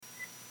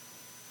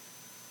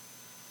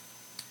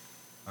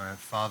All right,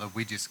 Father,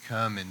 we just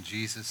come in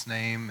Jesus'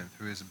 name and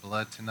through his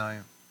blood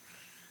tonight.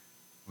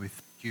 We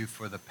thank you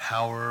for the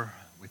power.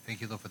 We thank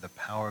you, Lord, for the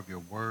power of your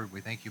word.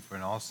 We thank you for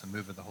an awesome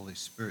move of the Holy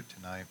Spirit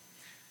tonight.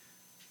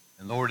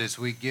 And Lord, as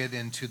we get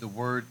into the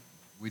word,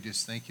 we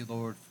just thank you,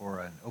 Lord, for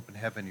an open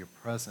heaven, your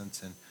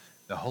presence, and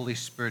the Holy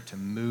Spirit to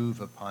move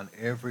upon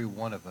every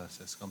one of us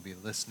that's going to be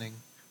listening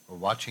or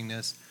watching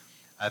this.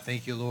 I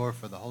thank you, Lord,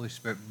 for the Holy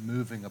Spirit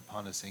moving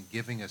upon us and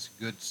giving us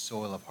good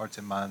soil of hearts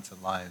and minds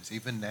and lives,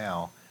 even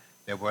now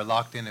that we're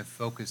locked in and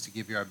focused to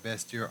give you our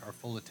best ear, our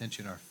full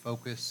attention, our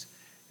focus.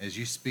 As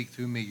you speak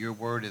through me, your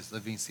word is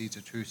living seeds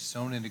of truth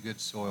sown into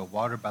good soil,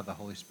 watered by the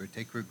Holy Spirit.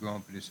 Take root, grow,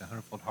 and produce a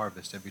hundredfold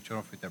harvest of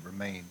eternal fruit that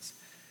remains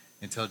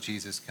until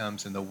Jesus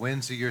comes. And the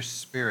winds of your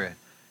spirit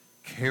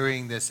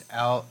carrying this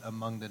out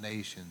among the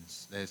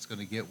nations, that it's going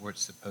to get where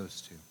it's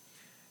supposed to.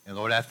 And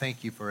Lord, I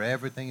thank you for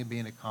everything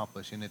being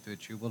accomplished in it through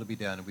your will to be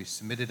done. And we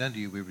submit it unto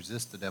you. We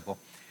resist the devil.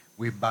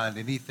 We bind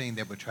anything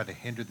that would try to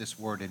hinder this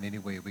word in any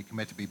way. We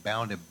commit to be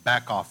bound and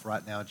back off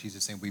right now in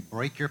Jesus' name. We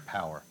break your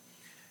power.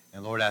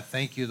 And Lord, I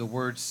thank you. The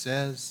word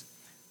says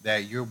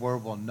that your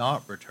word will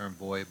not return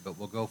void, but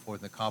will go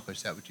forth and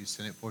accomplish that which you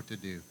sent it forth to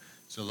do.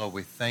 So Lord,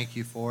 we thank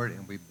you for it,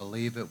 and we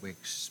believe it. We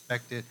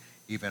expect it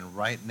even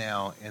right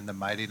now in the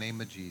mighty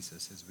name of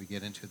Jesus as we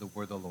get into the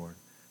word of the Lord.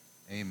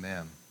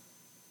 Amen.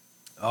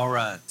 All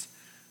right.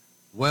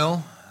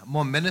 Well, I'm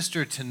going to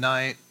minister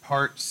tonight,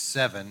 part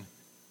 7.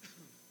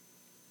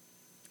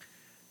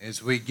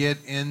 As we get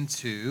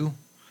into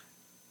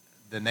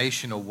the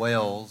nation of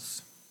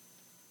Wales,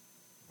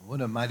 what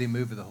a mighty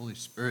move of the Holy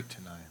Spirit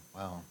tonight.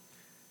 Wow.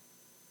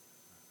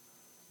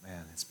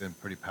 Man, it's been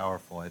pretty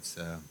powerful. It's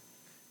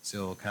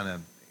still kind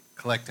of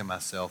collecting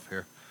myself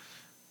here.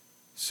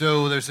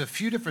 So there's a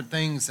few different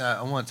things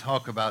I want to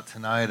talk about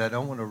tonight. I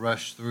don't want to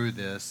rush through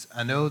this.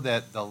 I know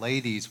that the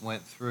ladies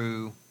went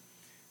through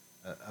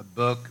a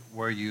book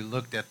where you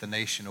looked at the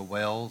nation of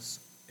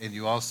Wales, and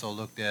you also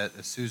looked at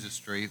Asuza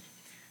Street.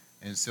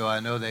 And so I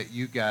know that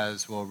you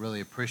guys will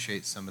really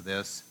appreciate some of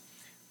this.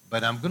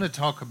 But I'm going to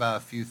talk about a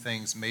few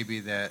things maybe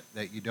that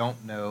you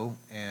don't know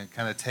and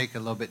kind of take a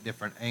little bit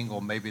different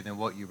angle maybe than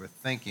what you were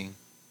thinking.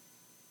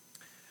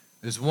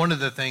 There's one of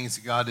the things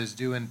God is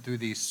doing through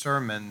these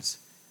sermons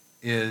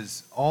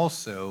is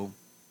also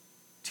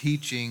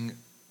teaching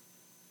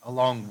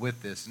along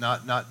with this,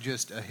 not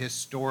just a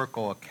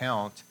historical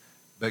account,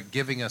 but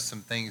giving us some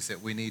things that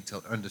we need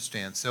to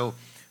understand. So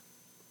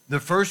the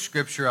first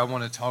scripture I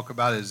want to talk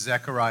about is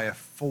Zechariah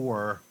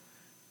 4,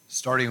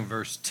 starting in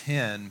verse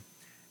 10.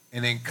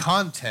 And in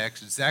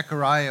context,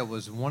 Zechariah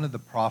was one of the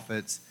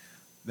prophets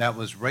that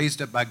was raised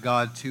up by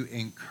God to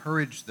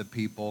encourage the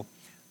people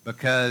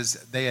because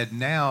they had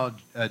now,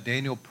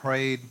 Daniel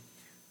prayed,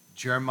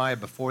 Jeremiah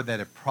before that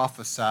had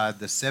prophesied,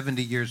 the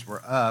 70 years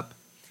were up,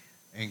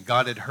 and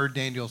God had heard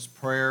Daniel's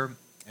prayer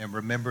and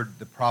remembered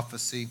the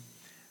prophecy.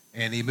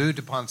 And he moved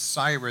upon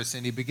Cyrus,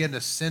 and he began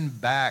to send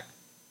back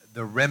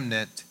the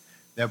remnant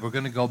that were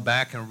going to go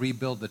back and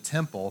rebuild the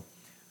temple.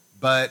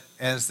 But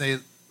as they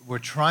were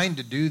trying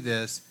to do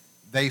this,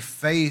 they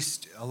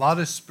faced a lot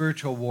of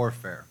spiritual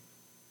warfare.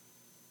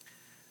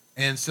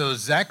 And so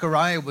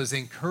Zechariah was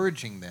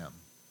encouraging them.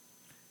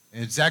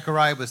 And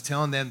Zechariah was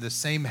telling them the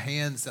same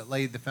hands that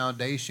laid the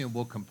foundation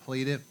will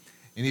complete it.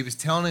 And he was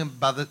telling them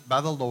by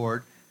the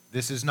Lord,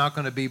 this is not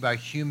going to be by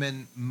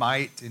human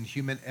might and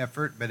human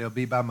effort, but it'll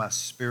be by my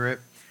spirit.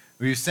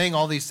 He was saying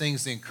all these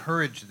things to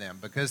encourage them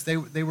because they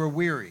were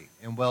weary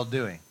in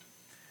well-doing.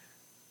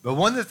 But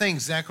one of the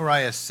things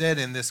Zechariah said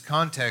in this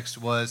context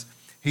was,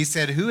 he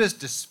said, who has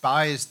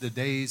despised the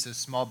days of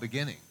small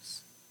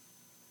beginnings?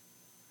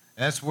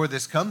 And that's where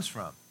this comes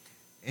from.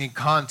 In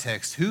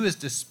context, who has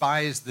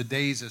despised the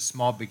days of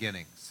small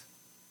beginnings?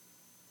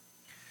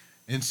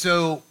 And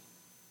so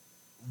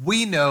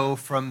we know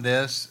from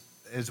this,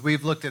 as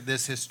we've looked at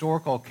this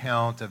historical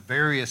account of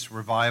various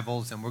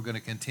revivals, and we're going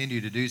to continue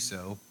to do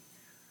so,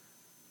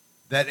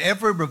 that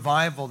every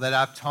revival that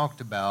I've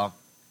talked about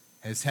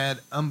has had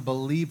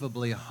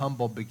unbelievably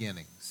humble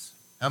beginnings.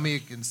 How many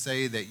of you can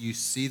say that you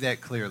see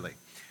that clearly?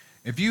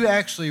 If you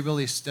actually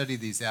really study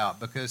these out,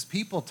 because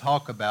people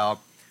talk about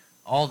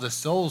all the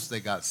souls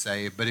that got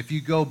saved, but if you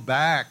go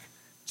back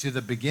to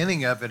the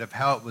beginning of it, of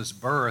how it was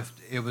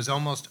birthed, it was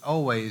almost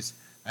always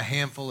a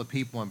handful of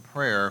people in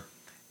prayer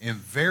in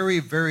very,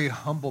 very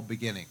humble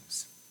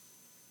beginnings.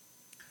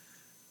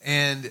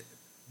 And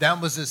that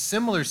was a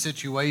similar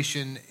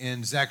situation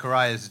in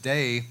Zechariah's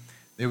day.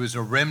 There was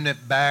a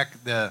remnant back.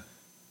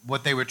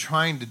 What they were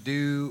trying to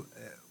do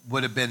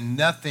would have been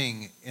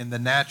nothing in the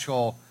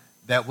natural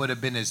that would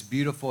have been as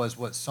beautiful as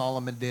what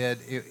Solomon did.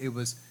 It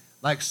was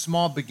like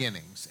small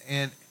beginnings.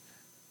 And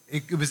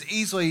it was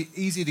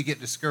easy to get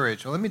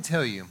discouraged. Well, let me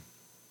tell you,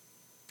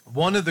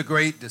 one of the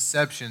great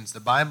deceptions, the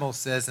Bible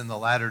says in the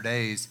latter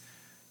days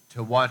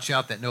to watch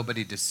out that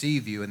nobody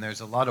deceive you. And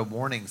there's a lot of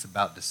warnings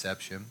about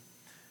deception.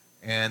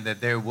 And that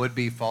there would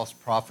be false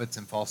prophets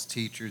and false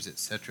teachers, et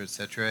cetera,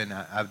 and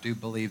I do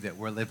believe that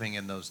we're living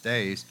in those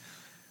days.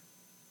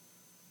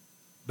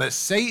 But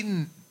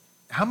Satan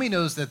how many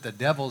knows that the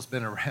devil's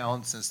been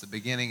around since the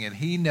beginning, and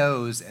he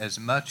knows as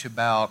much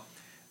about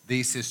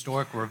these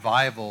historic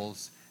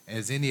revivals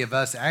as any of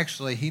us?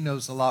 Actually, he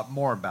knows a lot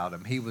more about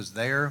them. He was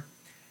there.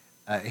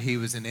 He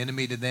was an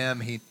enemy to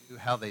them. He knew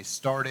how they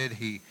started.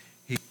 He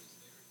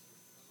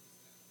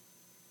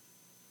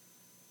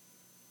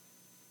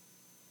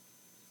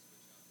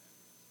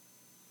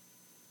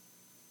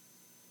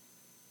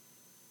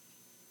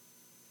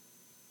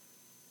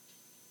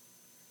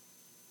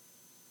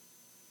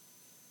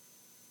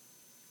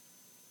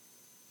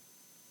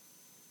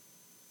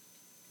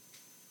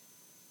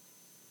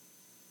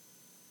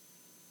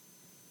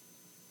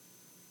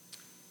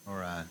All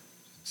right,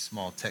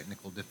 small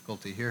technical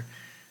difficulty here.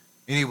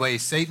 Anyway,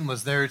 Satan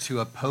was there to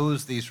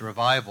oppose these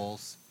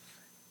revivals,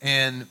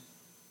 and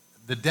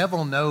the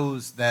devil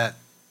knows that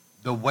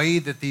the way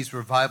that these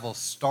revivals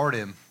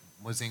started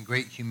was in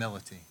great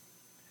humility.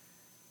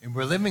 And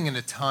we're living in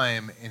a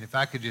time, and if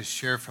I could just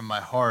share from my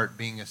heart,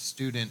 being a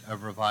student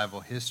of revival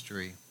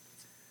history,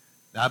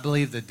 I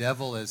believe the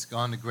devil has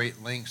gone to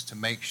great lengths to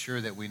make sure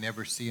that we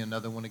never see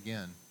another one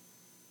again.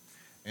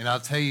 And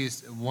I'll tell you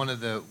one of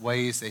the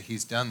ways that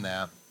he's done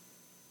that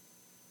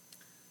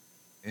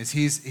is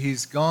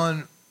he's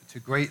gone to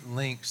great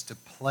lengths to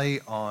play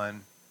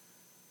on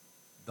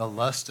the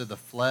lust of the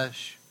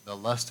flesh, the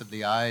lust of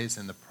the eyes,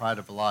 and the pride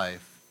of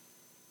life.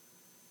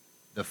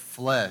 The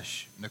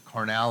flesh, the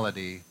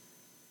carnality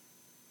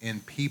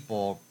in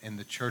people in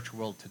the church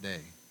world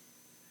today.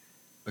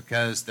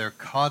 Because they're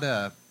caught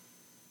up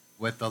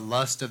with the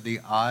lust of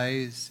the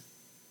eyes.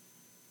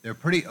 They're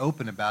pretty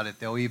open about it.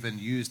 They'll even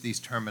use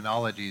these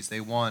terminologies. They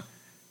want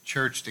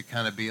church to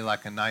kind of be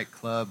like a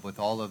nightclub with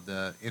all of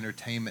the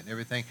entertainment and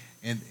everything.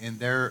 And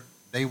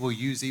they will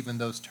use even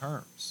those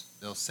terms.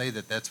 They'll say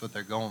that that's what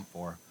they're going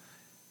for.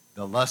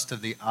 The lust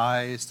of the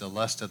eyes, the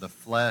lust of the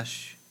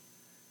flesh,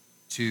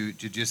 to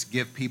just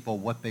give people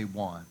what they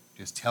want.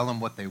 Just tell them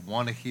what they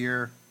want to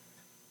hear.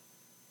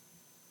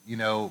 You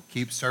know,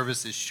 keep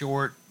services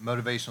short,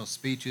 motivational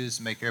speeches,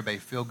 make everybody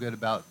feel good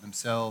about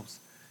themselves.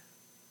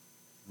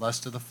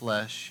 Lust of the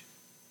flesh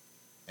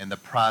and the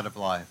pride of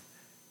life.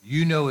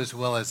 You know as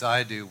well as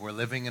I do, we're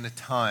living in a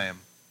time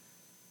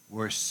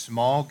where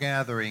small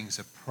gatherings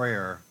of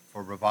prayer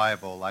for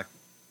revival, like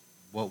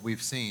what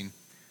we've seen,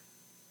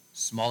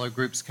 smaller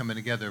groups coming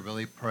together,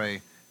 really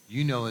pray.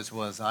 You know as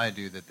well as I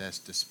do that that's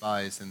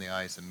despised in the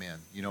eyes of men.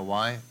 You know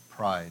why?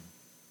 Pride.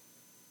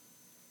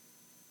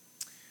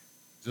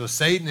 So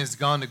Satan has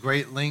gone to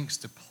great lengths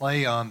to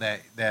play on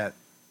that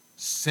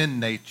sin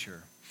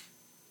nature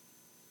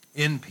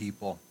in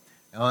people.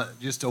 Now,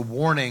 just a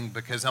warning,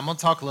 because I'm going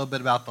to talk a little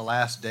bit about the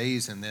last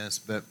days in this,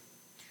 but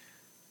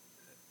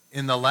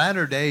in the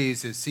latter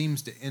days, it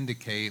seems to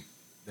indicate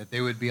that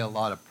there would be a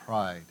lot of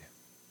pride.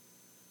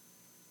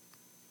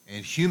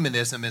 And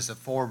humanism is a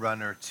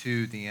forerunner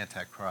to the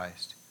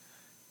Antichrist.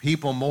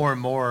 People more and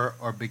more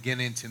are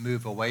beginning to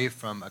move away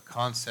from a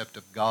concept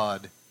of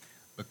God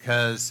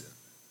because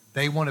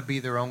they want to be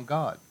their own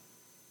God.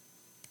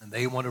 And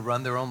they want to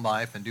run their own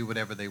life and do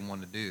whatever they want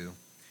to do.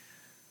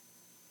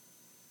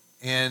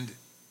 And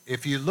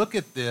if you look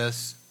at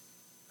this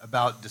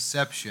about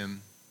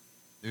deception,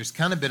 there's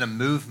kind of been a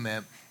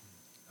movement,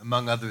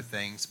 among other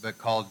things, but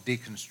called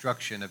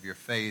deconstruction of your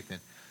faith. And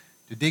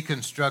to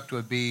deconstruct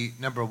would be,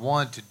 number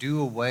one, to do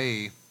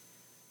away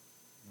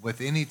with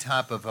any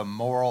type of a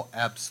moral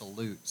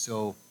absolute.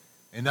 So,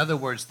 in other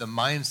words, the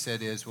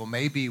mindset is, well,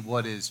 maybe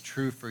what is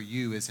true for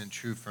you isn't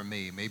true for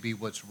me. Maybe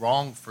what's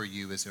wrong for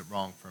you isn't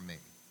wrong for me.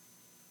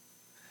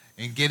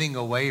 And getting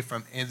away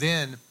from, and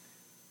then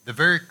the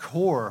very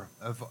core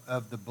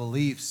of the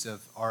beliefs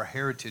of our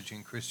heritage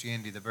in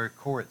Christianity, the very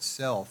core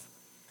itself,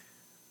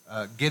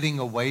 getting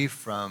away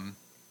from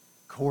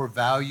core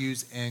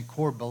values and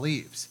core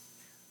beliefs.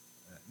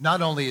 Not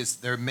only is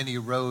there many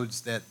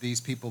roads that these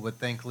people would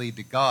think lead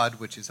to God,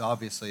 which is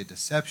obviously a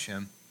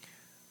deception,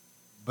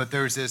 but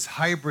there's this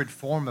hybrid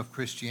form of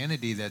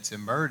Christianity that's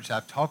emerged,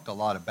 I've talked a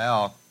lot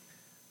about,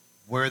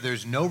 where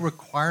there's no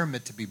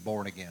requirement to be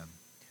born again.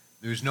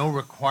 There's no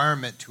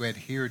requirement to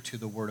adhere to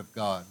the Word of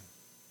God.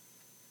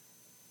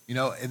 You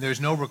know, and there's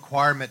no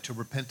requirement to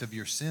repent of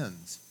your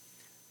sins.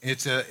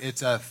 It's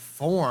a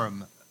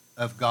form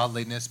of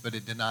godliness, but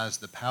it denies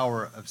the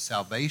power of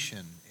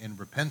salvation and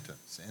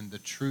repentance and the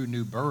true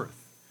new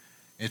birth.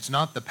 It's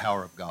not the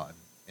power of God.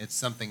 It's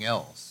something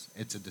else.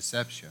 It's a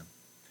deception.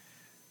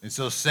 And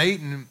so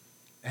Satan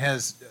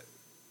has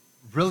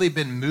really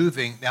been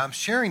moving. Now, I'm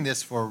sharing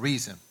this for a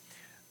reason.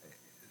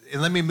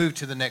 And let me move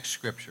to the next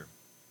scripture.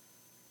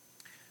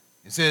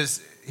 It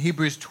says,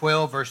 Hebrews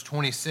 12, verse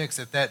 26,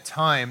 at that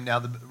time, now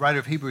the writer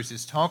of Hebrews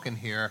is talking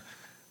here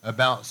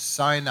about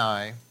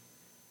Sinai,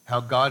 how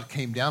God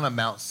came down on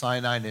Mount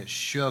Sinai and it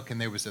shook and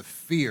there was a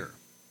fear.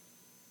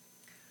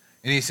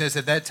 And he says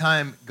at that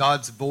time,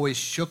 God's voice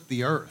shook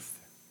the earth.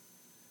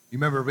 You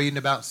remember reading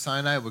about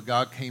Sinai where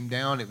God came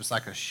down? It was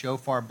like a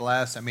shofar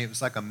blast. I mean, it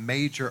was like a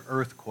major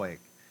earthquake.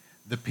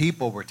 The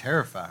people were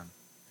terrified.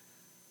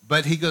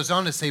 But he goes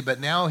on to say,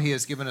 but now he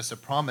has given us a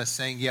promise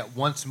saying, yet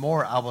once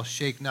more I will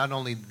shake not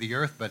only the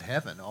earth but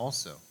heaven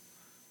also.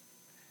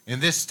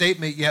 And this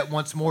statement yet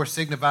once more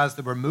signifies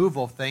the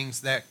removal of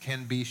things that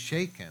can be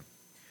shaken,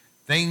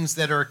 things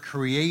that are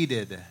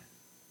created,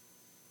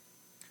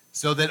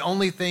 so that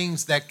only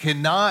things that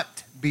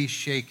cannot be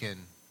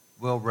shaken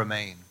will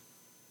remain.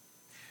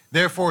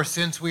 Therefore,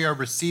 since we are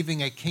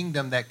receiving a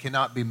kingdom that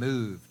cannot be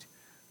moved,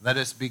 let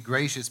us be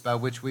gracious by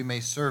which we may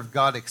serve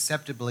God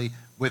acceptably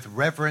with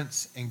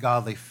reverence and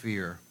godly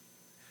fear.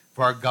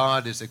 For our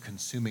God is a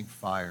consuming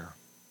fire.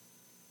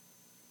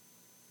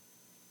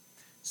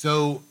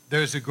 So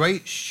there's a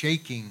great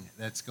shaking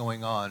that's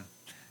going on.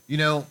 You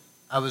know,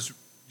 I was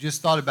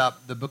just thought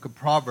about the book of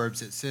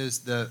Proverbs. It says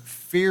the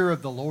fear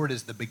of the Lord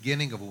is the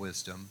beginning of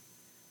wisdom,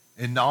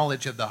 and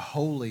knowledge of the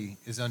holy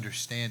is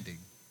understanding.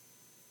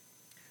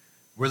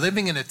 We're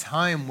living in a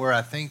time where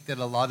I think that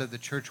a lot of the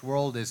church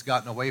world has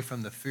gotten away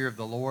from the fear of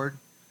the Lord,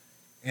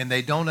 and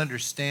they don't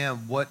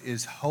understand what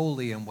is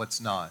holy and what's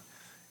not.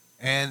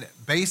 And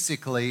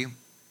basically,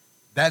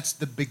 that's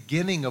the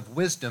beginning of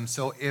wisdom.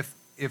 So if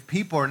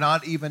people are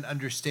not even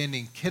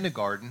understanding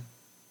kindergarten,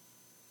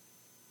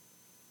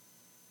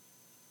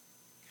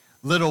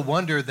 little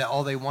wonder that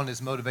all they want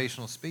is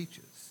motivational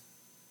speeches,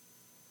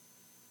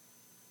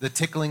 the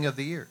tickling of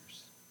the ears.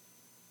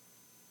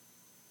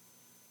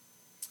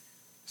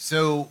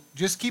 So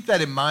just keep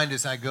that in mind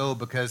as I go,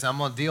 because I'm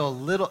going to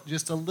deal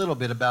just a little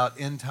bit about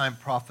end-time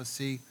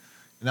prophecy,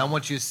 and I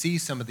want you to see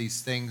some of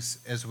these things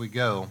as we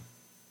go.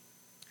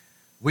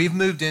 We've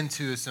moved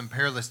into some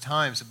perilous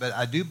times, but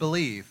I do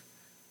believe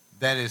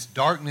that as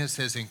darkness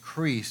has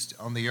increased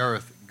on the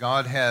earth,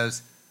 God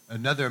has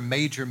another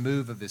major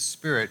move of His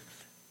Spirit,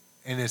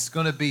 and it's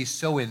going to be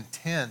so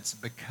intense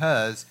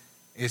because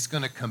it's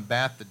going to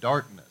combat the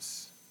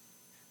darkness.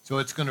 So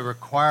it's going to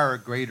require a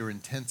greater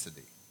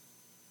intensity.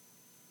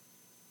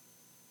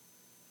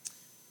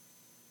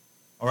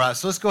 All right,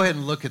 so let's go ahead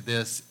and look at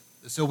this.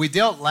 So we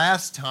dealt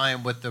last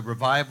time with the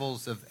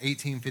revivals of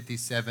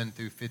 1857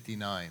 through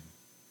 59.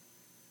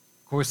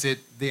 Of course,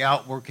 the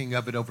outworking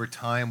of it over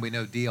time, we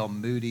know D.L.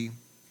 Moody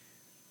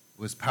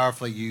was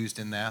powerfully used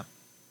in that.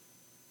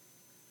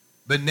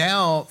 But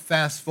now,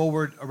 fast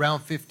forward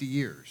around 50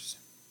 years,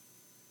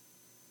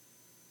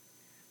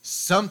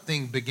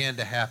 something began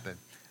to happen.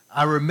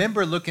 I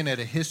remember looking at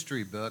a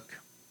history book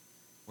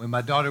when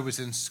my daughter was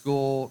in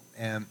school,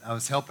 and I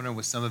was helping her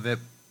with some of it.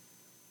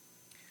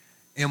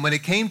 And when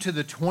it came to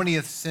the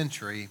 20th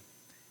century,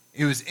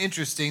 it was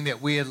interesting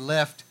that we had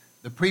left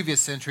the previous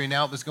century,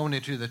 now it was going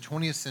into the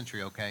 20th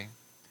century, okay?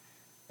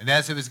 And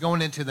as it was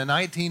going into the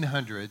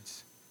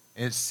 1900s,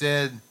 it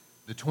said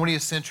the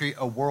 20th century,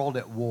 a world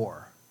at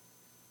war.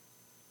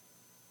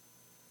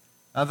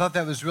 I thought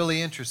that was really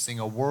interesting,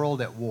 a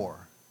world at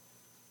war.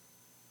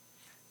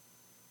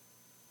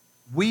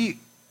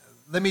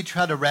 Let me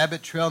try to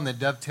rabbit trail and then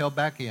dovetail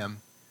back in.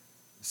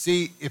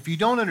 See, if you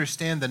don't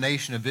understand the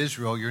nation of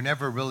Israel, you're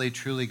never really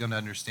truly going to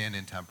understand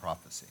end-time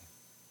prophecy.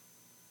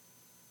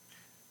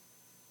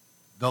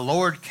 The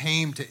Lord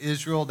came to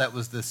Israel. That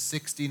was the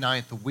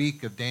 69th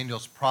week of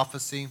Daniel's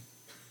prophecy.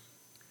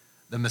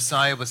 The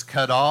Messiah was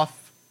cut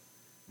off.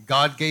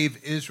 God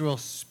gave Israel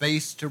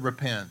space to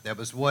repent. That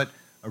was what,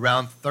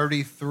 around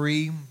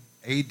 33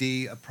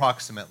 A.D.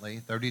 approximately,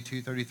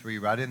 32, 33,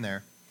 right in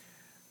there.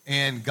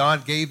 And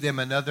God gave them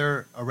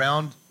another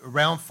around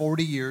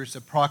 40 years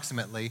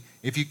approximately.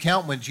 If you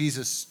count when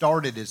Jesus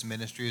started his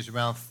ministry, it was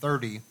around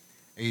 30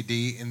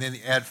 A.D., and then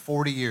add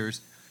 40 years.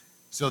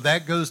 So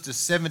that goes to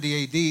 70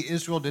 A.D.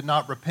 Israel did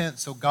not repent,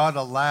 so God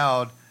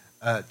allowed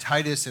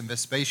Titus and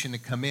Vespasian to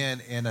come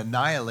in and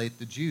annihilate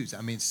the Jews.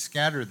 I mean,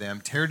 scatter them,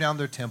 tear down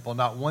their temple,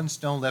 not one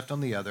stone left on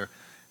the other,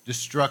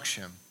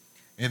 destruction.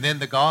 And then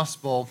the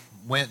gospel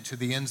went to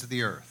the ends of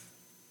the earth.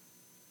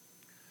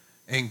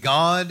 And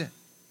God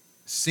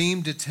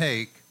seemed to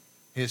take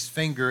his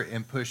finger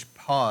and push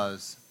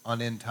pause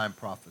on end-time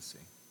prophecy.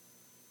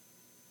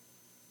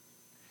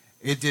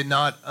 It did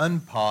not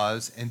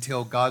unpause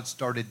until God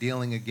started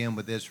dealing again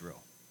with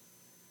Israel,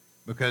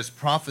 because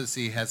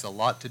prophecy has a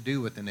lot to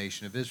do with the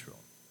nation of Israel.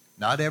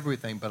 Not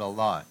everything, but a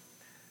lot.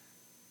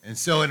 And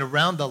so in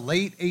around the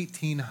late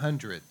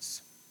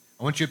 1800s,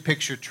 I want you to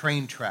picture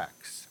train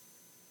tracks.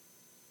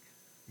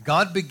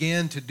 God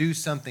began to do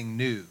something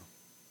new.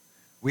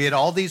 We had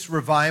all these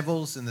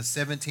revivals in the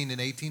 17 and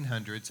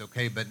 1800s,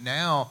 okay, but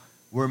now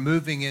we're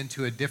moving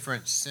into a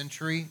different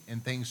century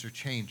and things are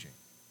changing.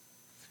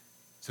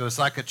 So it's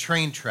like a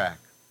train track.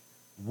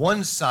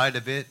 One side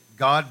of it,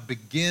 God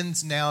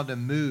begins now to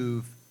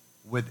move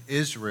with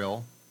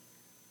Israel.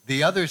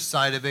 The other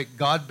side of it,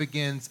 God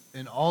begins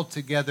an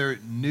altogether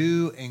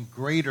new and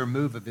greater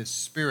move of his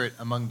Spirit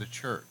among the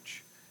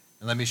church.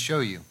 And let me show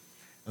you.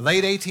 In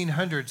the late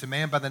 1800s, a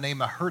man by the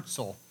name of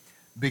Herzl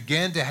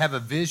began to have a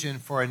vision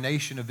for a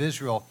nation of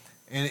Israel,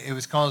 and it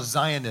was called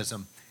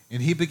Zionism.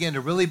 And he began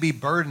to really be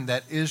burdened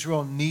that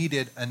Israel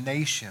needed a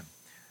nation.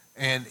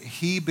 And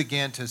he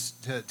began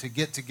to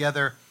get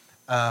together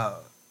a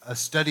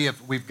study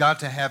of, we've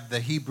got to have the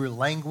Hebrew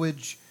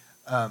language,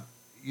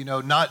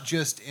 not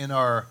just in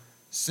our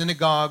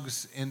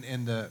synagogues,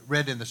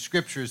 read in the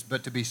scriptures,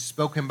 but to be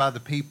spoken by the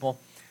people.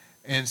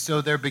 And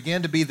so there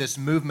began to be this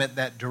movement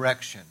that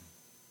direction.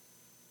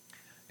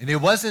 And it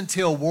wasn't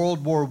until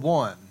World War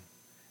I.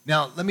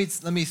 Now, let me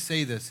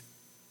say this.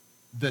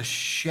 The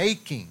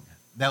shaking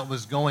that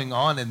was going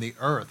on in the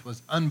earth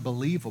was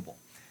unbelievable.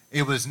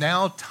 It was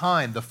now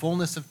time, the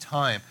fullness of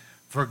time,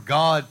 for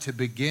God to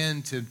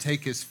begin to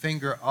take his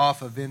finger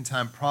off of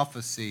end-time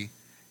prophecy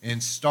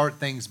and start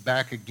things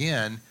back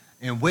again.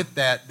 And with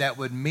that, that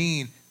would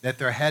mean that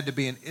there had to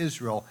be an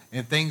Israel,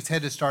 and things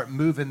had to start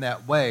moving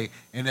that way.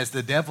 And as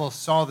the devil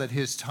saw that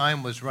his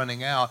time was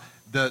running out,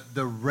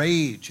 the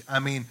rage,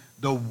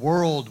 the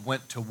world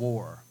went to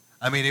war.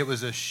 It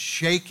was a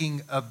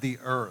shaking of the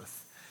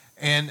earth.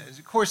 And,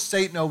 of course,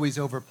 Satan always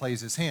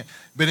overplays his hand.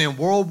 But in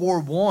World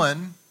War I,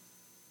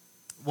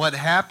 what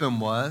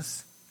happened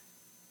was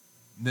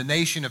the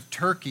nation of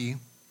Turkey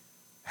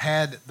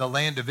had the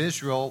land of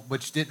Israel,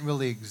 which didn't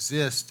really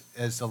exist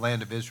as the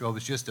land of Israel. It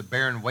was just a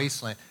barren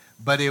wasteland.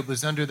 But it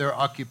was under their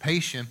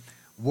occupation.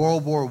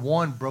 World War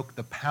I broke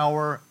the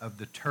power of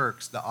the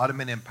Turks, the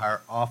Ottoman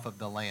Empire, off of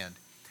the land.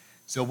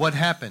 So what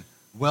happened?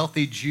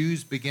 Wealthy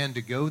Jews began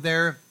to go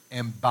there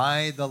and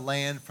buy the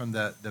land from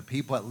the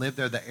people that lived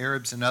there, the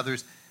Arabs and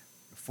others,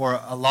 for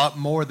a lot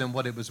more than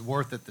what it was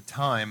worth at the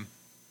time.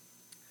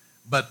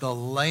 But the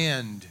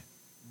land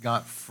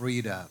got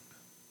freed up.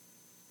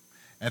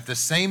 At the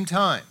same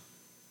time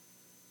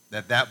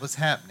that was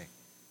happening,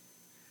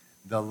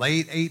 the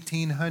late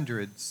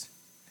 1800s,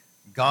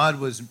 God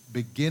was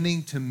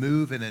beginning to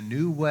move in a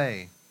new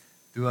way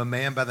through a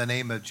man by the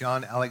name of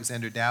John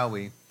Alexander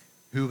Dowie,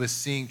 who was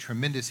seeing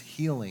tremendous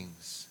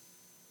healings.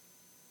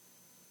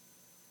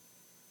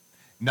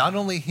 Not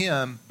only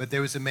him, but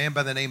there was a man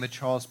by the name of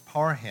Charles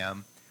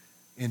Parham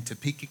in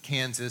Topeka,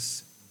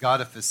 Kansas, got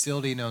a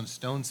facility known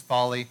Stone's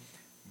Folly,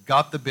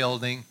 got the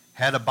building,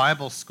 had a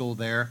Bible school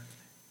there.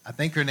 I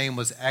think her name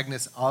was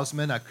Agnes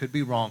Osmond. I could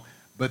be wrong.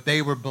 But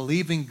they were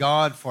believing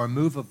God for a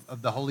move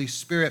of the Holy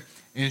Spirit,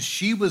 and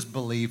she was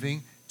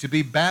believing to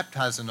be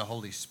baptized in the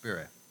Holy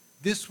Spirit.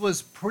 This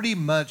was pretty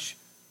much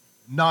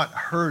not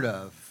heard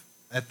of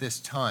at this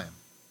time.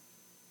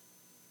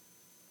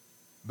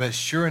 But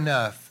sure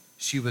enough,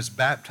 she was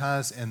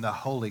baptized in the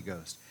Holy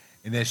Ghost.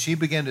 And as she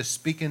began to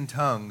speak in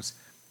tongues,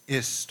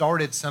 it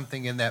started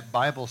something in that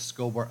Bible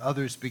school where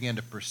others began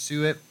to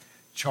pursue it.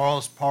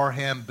 Charles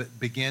Parham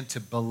began to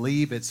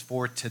believe it's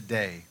for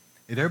today.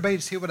 Did everybody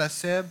see what I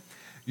said?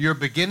 You're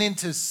beginning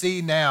to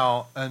see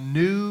now a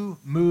new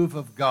move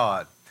of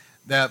God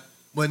that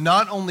would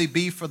not only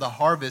be for the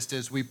harvest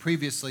as we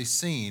previously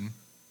seen,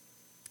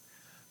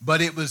 but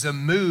it was a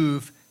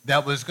move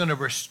that was going to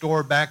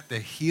restore back the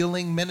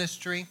healing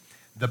ministry,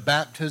 the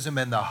baptism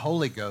and the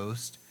Holy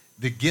Ghost,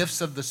 the gifts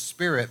of the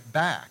Spirit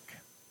back.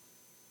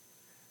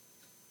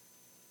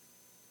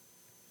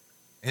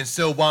 And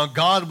so while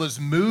God was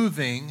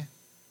moving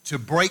to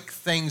break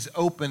things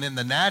open in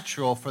the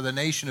natural for the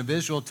nation of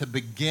Israel to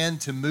begin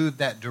to move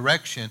that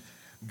direction,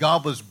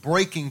 God was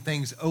breaking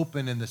things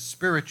open in the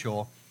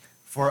spiritual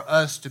for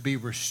us to be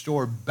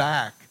restored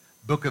back,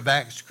 Book of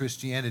Acts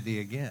Christianity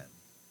again.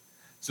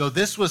 So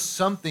this was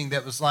something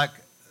that was like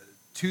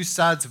two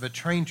sides of a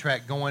train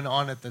track going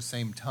on at the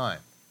same time.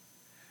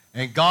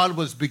 And God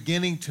was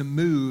beginning to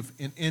move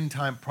in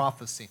end-time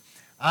prophecy.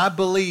 I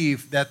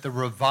believe that the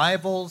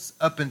revivals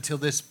up until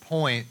this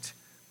point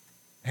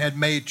had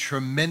made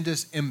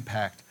tremendous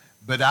impact.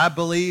 But I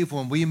believe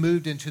when we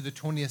moved into the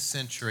 20th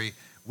century,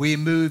 we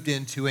moved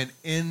into an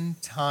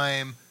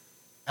end-time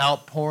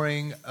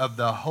outpouring of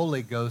the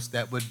Holy Ghost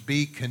that would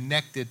be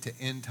connected to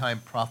end-time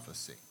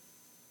prophecy.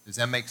 Does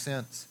that make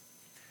sense?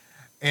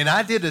 And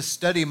I did a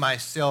study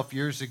myself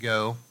years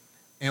ago,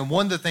 and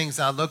one of the things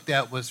I looked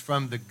at was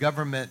from the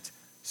government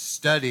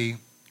study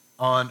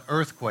on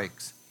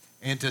earthquakes.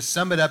 And to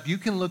sum it up, you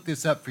can look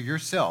this up for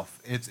yourself.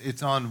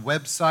 It's on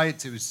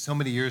websites. It was so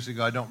many years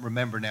ago, I don't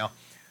remember now.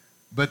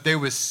 But there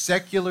was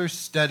secular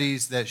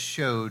studies that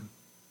showed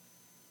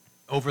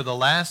over the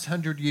last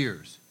 100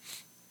 years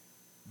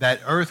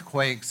that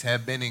earthquakes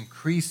have been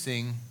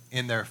increasing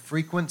in their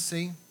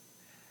frequency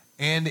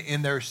and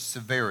in their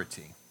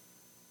severity.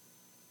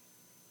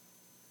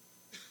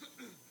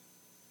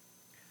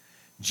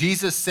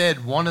 Jesus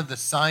said one of the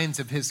signs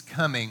of his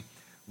coming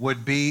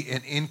would be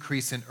an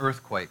increase in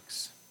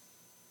earthquakes.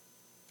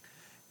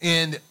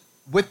 And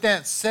with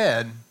that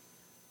said,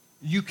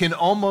 you can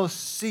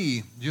almost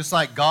see, just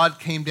like God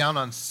came down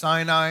on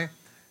Sinai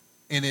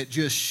and it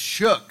just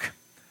shook,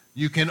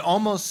 you can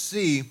almost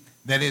see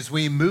that as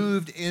we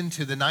moved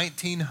into the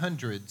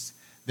 1900s,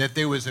 that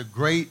there was a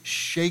great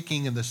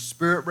shaking in the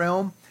spirit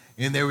realm,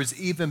 and there was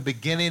even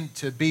beginning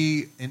to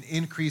be an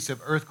increase of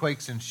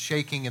earthquakes and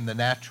shaking in the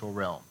natural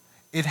realm.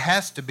 It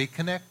has to be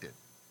connected.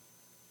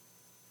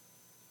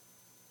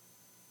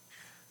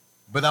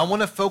 But I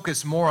want to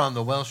focus more on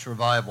the Welsh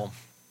revival.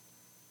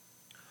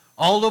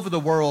 All over the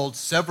world,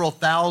 several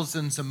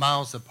thousands of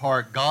miles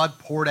apart, God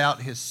poured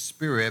out his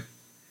Spirit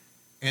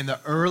in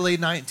the early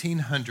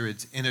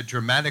 1900s in a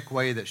dramatic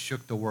way that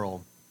shook the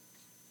world.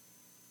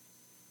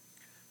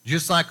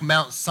 Just like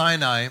Mount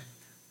Sinai,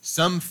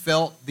 some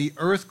felt the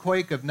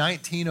earthquake of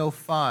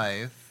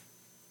 1905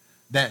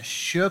 that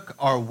shook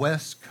our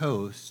west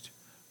coast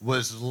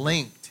was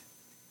linked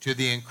to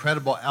the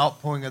incredible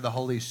outpouring of the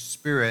Holy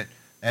Spirit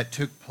that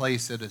took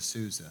place at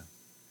Asuza.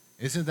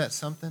 Isn't that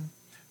something?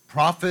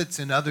 Prophets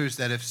and others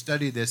that have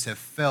studied this have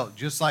felt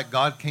just like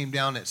God came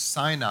down at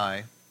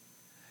Sinai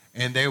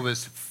and there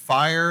was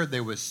fire,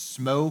 there was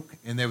smoke,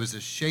 and there was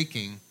a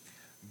shaking.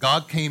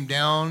 God came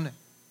down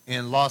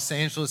in Los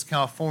Angeles,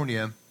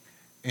 California,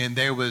 and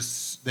there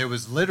was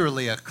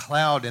literally a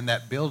cloud in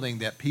that building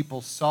that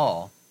people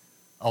saw,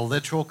 a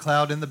literal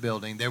cloud in the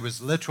building. There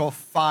was literal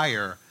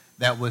fire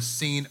that was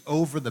seen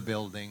over the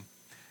building,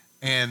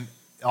 and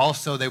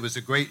also there was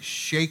a great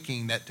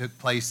shaking that took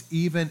place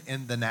even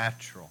in the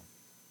natural.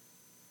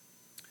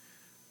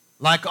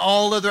 Like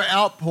all other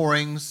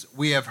outpourings,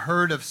 we have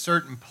heard of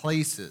certain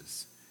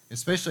places,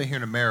 especially here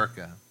in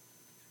America.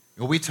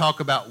 We talk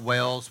about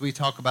Wells, we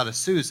talk about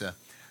Asuza,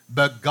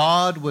 but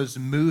God was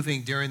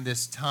moving during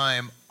this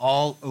time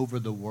all over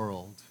the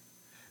world.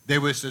 There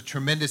was a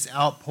tremendous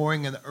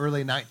outpouring in the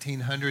early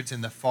 1900s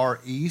in the Far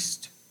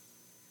East,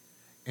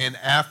 in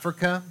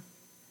Africa,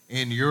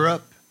 in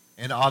Europe,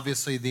 and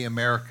obviously the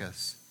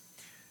Americas.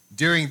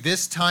 During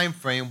this time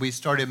frame, we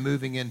started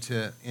moving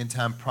into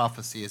end-time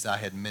prophecy, as I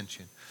had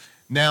mentioned.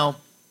 Now,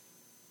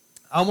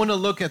 I want to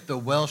look at the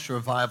Welsh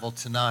revival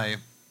tonight,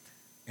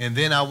 and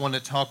then I want to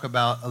talk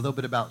about a little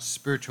bit about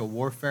spiritual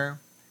warfare,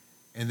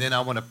 and then I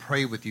want to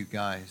pray with you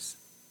guys.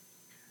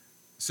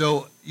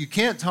 So you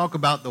can't talk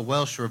about the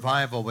Welsh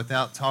revival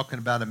without talking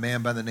about a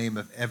man by the name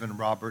of Evan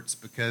Roberts,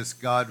 because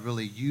God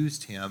really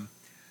used him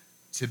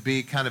to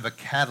be kind of a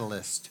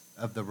catalyst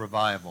of the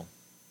revival.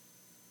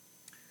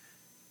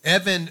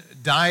 Evan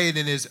died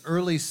in his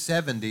early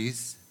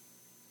 70s.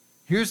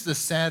 Here's the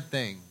sad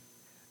thing.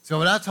 So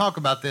when I talk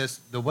about this,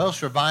 the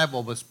Welsh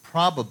revival was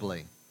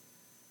probably,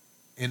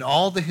 in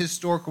all the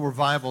historical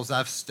revivals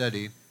I've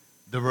studied,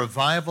 the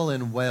revival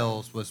in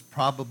Wales was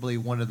probably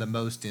one of the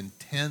most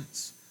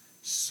intense,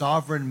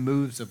 sovereign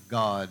moves of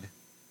God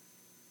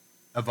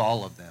of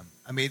all of them.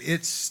 I mean,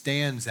 it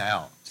stands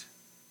out.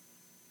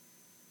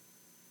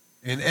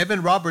 And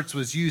Evan Roberts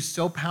was used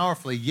so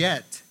powerfully,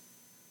 yet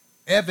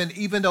Evan,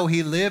 even though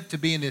he lived to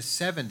be in his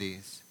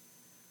 70s,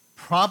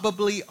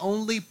 probably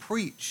only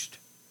preached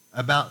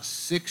about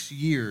 6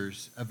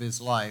 years of his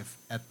life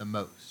at the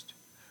most,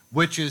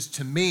 which is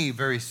to me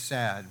very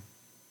sad.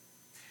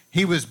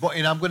 He was born,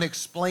 and I'm going to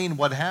explain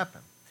what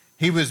happened.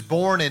 He was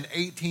born in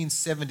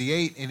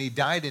 1878 and he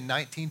died in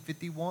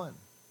 1951.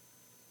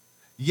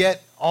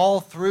 Yet all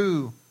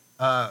through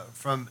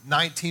from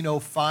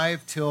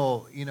 1905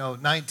 till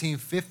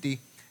 1950,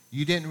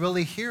 you didn't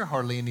really hear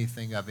hardly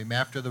anything of him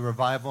after the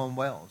revival in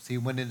Wales. He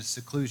went into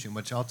seclusion,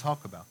 which I'll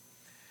talk about.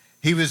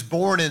 He was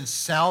born in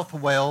South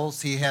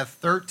Wales. He had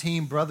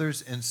 13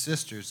 brothers and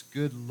sisters.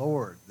 Good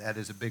Lord, that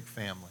is a big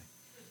family.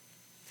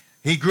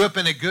 He grew up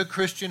in a good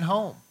Christian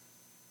home.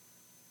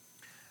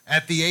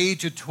 At the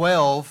age of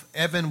 12,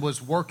 Evan was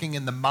working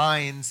in the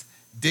mines,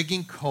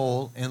 digging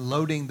coal and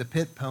loading the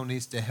pit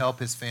ponies to help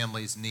his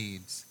family's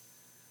needs.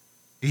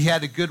 He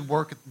had a good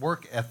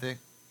work ethic.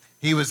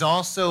 He was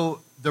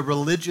also the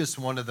religious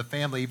one of the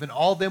family. Even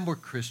all of them were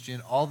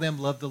Christian. All of them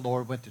loved the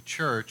Lord, went to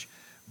church.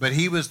 But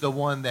he was the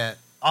one that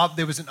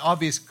there was an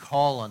obvious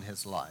call on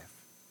his life.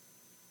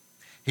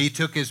 He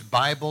took his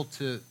Bible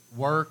to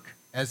work.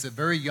 As a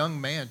very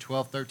young man,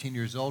 12, 13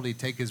 years old, he'd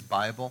take his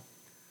Bible.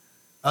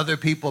 Other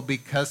people be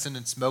cussing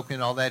and smoking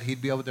and all that.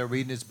 He'd be over there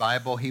reading his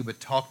Bible. He would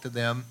talk to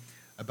them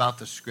about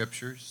the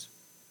scriptures.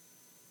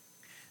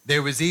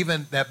 There was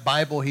even that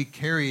Bible he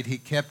carried, he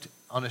kept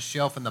on a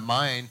shelf in the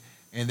mine,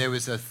 and there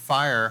was a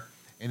fire,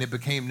 and it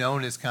became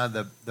known as kind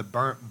of the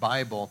burnt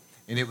Bible.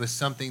 And it was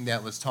something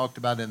that was talked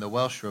about in the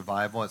Welsh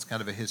revival. It's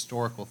kind of a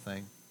historical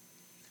thing.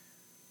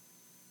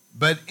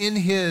 But in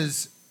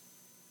his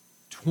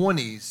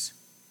 20s,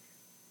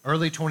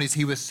 early 20s,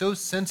 he was so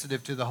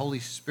sensitive to the Holy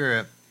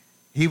Spirit,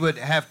 he would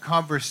have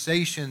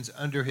conversations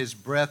under his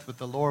breath with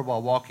the Lord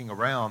while walking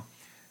around.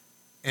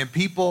 And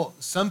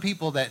some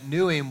people that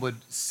knew him would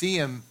see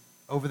him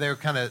over there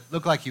kind of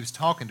look like he was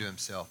talking to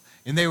himself.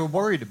 And they were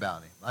worried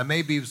about him.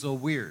 Maybe he was a little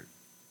weird.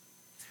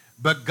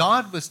 But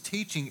God was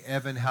teaching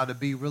Evan how to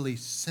be really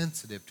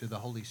sensitive to the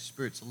Holy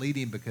Spirit's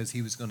leading, because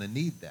he was going to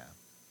need that.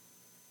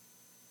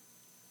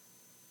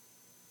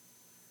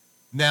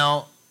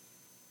 Now,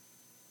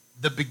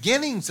 the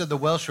beginnings of the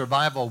Welsh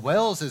revival,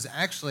 Wales has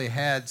actually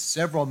had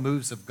several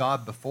moves of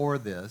God before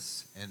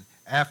this and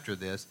after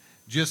this,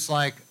 just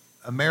like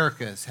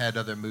America has had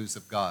other moves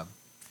of God.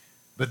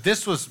 But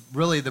this was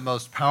really the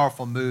most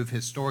powerful move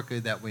historically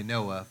that we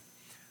know of.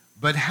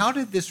 But how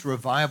did this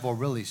revival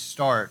really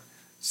start?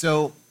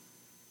 So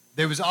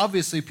there was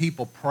obviously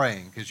people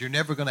praying, because you're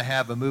never going to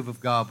have a move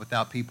of God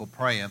without people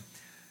praying.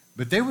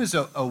 But there was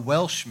a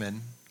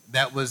Welshman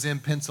that was in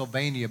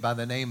Pennsylvania by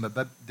the name of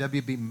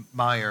W.B.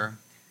 Meyer,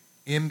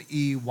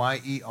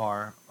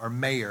 M-E-Y-E-R, or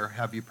Mayer,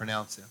 however you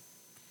pronounce it.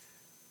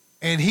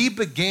 And he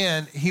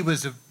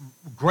was a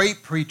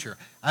great preacher.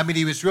 I mean,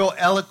 he was real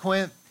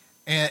eloquent,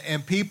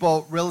 and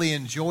people really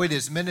enjoyed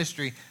his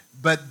ministry.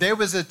 But there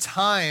was a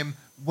time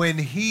when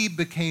he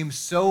became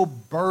so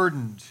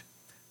burdened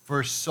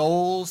for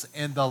souls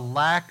and the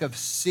lack of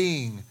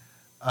seeing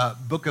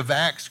book of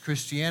Acts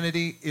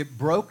Christianity, it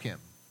broke him.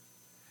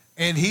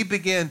 And he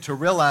began to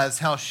realize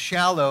how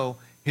shallow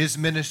his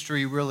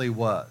ministry really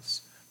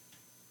was.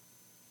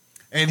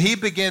 And he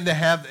began to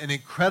have an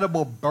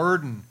incredible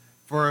burden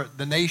for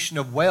the nation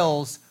of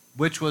Wales,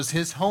 which was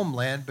his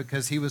homeland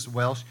because he was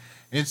Welsh.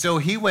 And so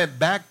he went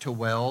back to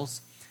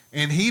Wales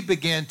and he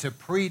began to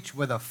preach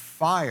with a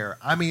fire,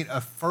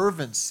 a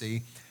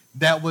fervency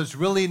that was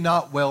really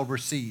not well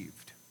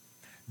received.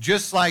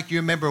 Just like you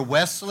remember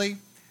Wesley.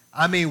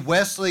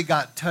 Wesley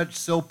got touched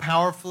so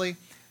powerfully.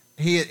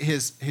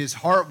 His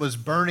heart was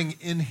burning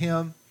in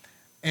him.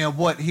 And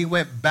he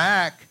went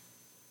back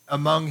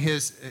among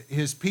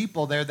his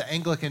people there, the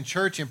Anglican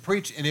Church, and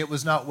preached, and it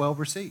was not well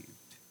received.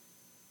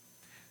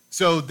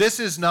 So this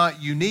is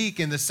not unique,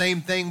 and the same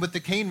thing with the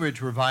Cane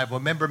Ridge Revival.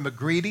 Remember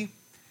McGreedy?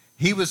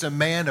 He was a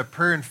man of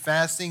prayer and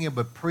fasting and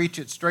would preach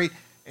it straight.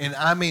 And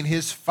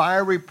his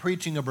fiery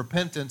preaching of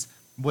repentance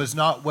was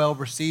not well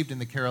received in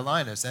the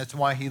Carolinas. That's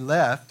why he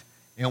left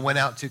and went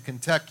out to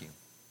Kentucky.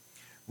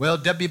 Well,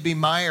 W.B.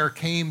 Meyer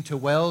came to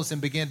Wales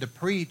and began to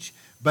preach,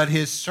 but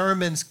his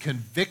sermons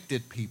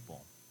convicted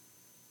people.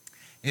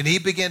 And he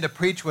began to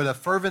preach with a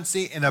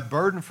fervency and a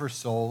burden for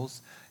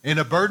souls and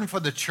a burden for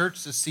the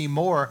church to see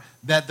more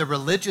that the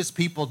religious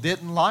people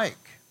didn't like.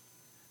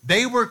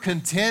 They were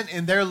content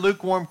in their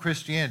lukewarm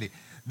Christianity.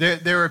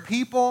 There are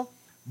people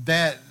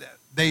that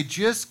they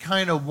just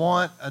kind of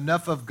want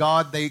enough of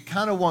God. They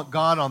kind of want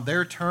God on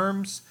their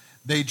terms.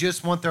 They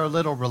just want their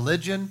little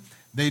religion.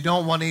 They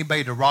don't want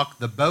anybody to rock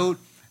the boat.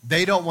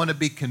 They don't want to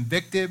be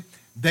convicted.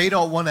 They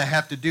don't want to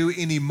have to do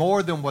any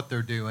more than what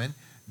they're doing.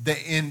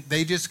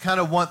 They just kind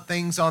of want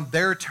things on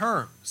their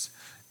terms.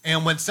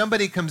 And when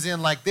somebody comes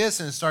in like this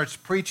and starts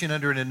preaching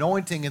under an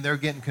anointing and they're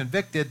getting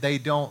convicted, they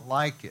don't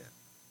like it.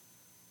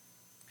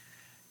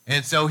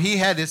 And so he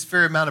had his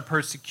fair amount of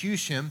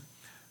persecution,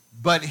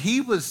 but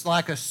he was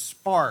like a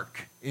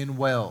spark in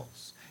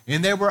Wales.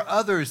 And there were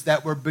others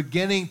that were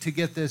beginning to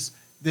get this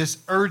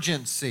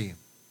urgency,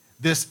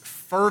 this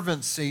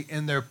fervency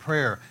in their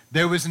prayer.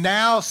 There was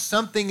now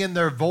something in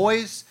their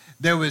voice.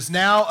 There was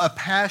now a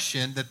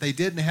passion that they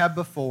didn't have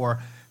before.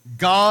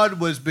 God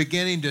was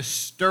beginning to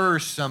stir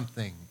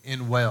something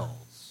in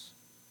Wales.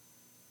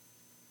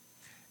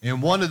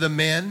 And one of the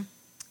men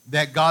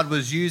that God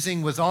was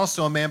using was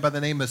also a man by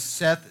the name of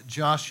Seth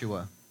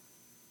Joshua.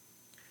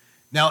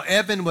 Now,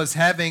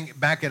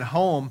 back at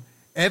home,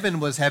 Evan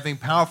was having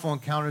powerful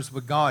encounters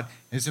with God.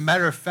 As a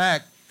matter of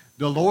fact,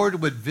 the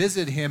Lord would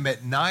visit him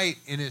at night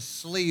in his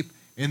sleep,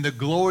 and the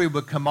glory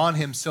would come on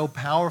him so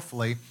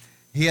powerfully.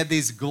 He had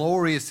these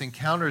glorious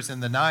encounters in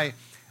the night,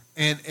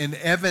 and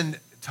Evan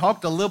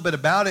talked a little bit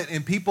about it,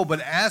 and people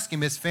would ask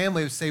him, his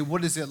family would say,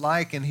 what is it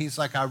like? And he's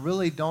like, I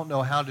really don't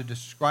know how to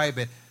describe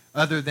it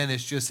other than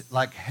it's just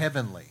like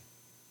heavenly.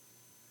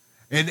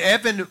 And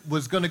Evan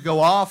was going to go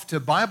off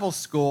to Bible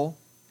school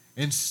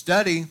and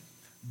study,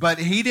 but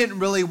he didn't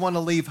really want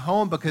to leave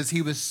home because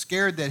he was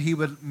scared that he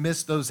would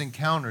miss those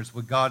encounters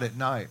with God at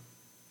night.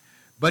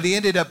 But he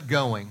ended up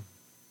going.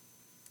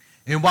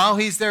 And while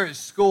he's there at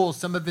school,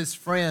 some of his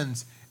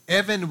friends,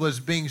 Evan was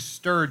being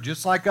stirred,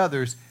 just like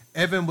others.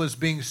 Evan was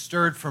being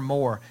stirred for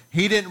more.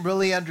 He didn't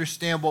really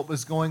understand what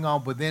was going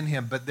on within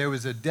him, but there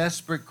was a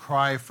desperate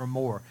cry for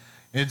more.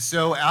 And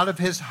so out of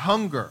his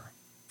hunger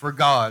for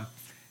God,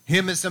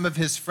 him and some of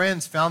his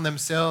friends found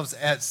themselves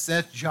at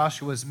Seth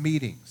Joshua's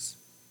meetings.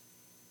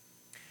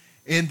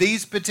 In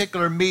these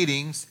particular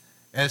meetings,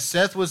 as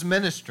Seth was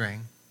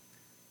ministering,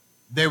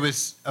 there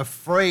was a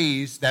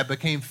phrase that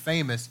became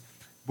famous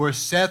where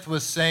Seth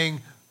was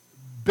saying,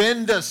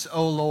 bend us,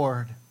 O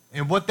Lord.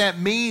 And what that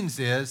means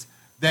is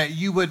that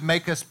you would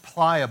make us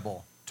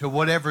pliable to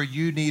whatever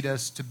you need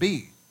us to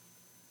be.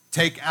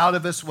 Take out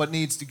of us what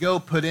needs to go,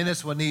 put in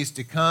us what needs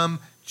to come,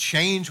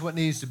 change what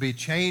needs to be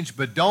changed,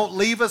 but don't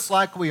leave us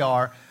like we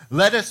are.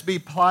 Let us be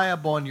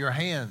pliable in your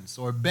hands,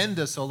 or bend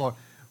us, O Lord.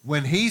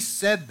 When he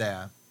said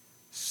that,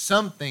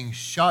 something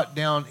shot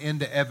down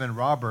into Evan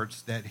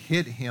Roberts that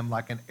hit him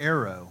like an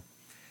arrow.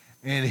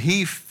 And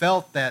he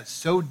felt that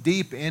so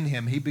deep in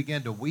him, he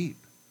began to weep.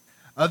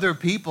 Other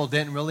people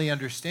didn't really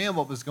understand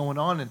what was going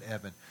on in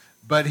Evan.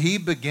 But he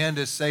began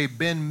to say,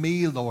 bend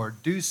me,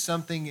 Lord, do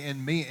something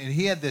in me. And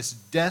he had this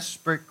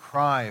desperate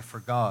cry for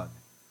God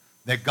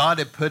that God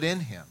had put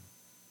in him.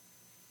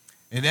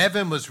 And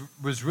Evan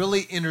was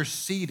really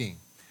interceding.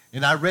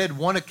 And I read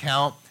one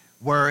account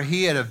where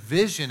he had a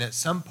vision at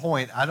some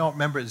point, I don't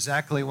remember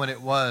exactly when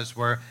it was,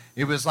 where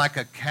it was like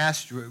a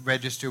cash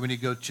register when you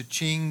go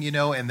cha-ching,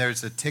 and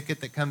there's a ticket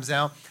that comes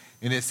out,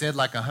 and it said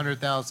like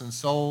 100,000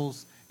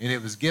 souls, and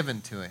it was given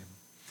to him.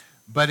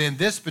 But in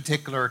this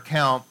particular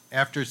account,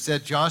 after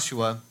Seth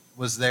Joshua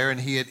was there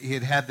and he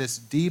had this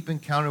deep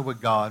encounter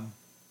with God,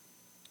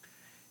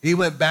 he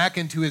went back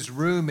into his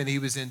room and he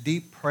was in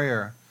deep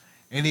prayer,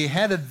 and he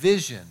had a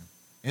vision.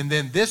 And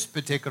then this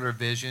particular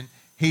vision,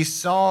 he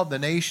saw the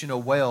nation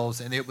of Wales,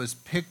 and it was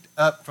picked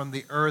up from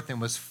the earth and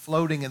was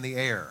floating in the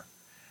air.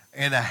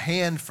 And a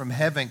hand from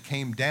heaven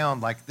came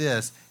down like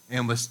this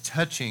and was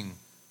touching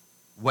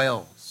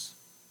Wales.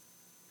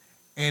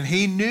 And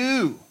he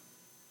knew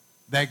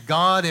that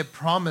God had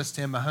promised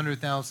him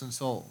 100,000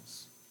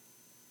 souls.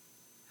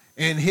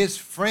 And his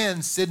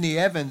friend, Sidney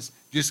Evans,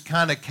 just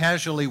kind of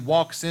casually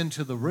walks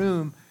into the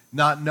room,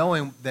 not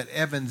knowing that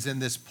Evan's in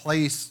this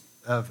place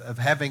of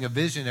having a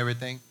vision and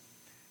everything.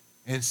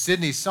 And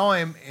Sidney saw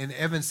him, and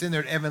Evan's in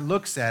there, and Evan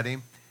looks at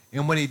him.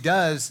 And when he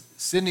does,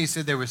 Sidney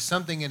said there was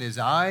something in his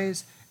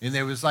eyes, and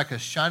there was like a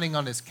shining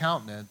on his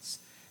countenance.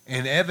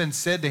 And Evan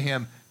said to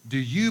him, do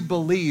you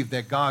believe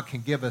that God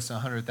can give us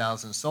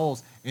 100,000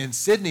 souls? And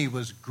Sidney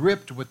was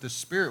gripped with the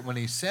Spirit when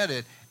he said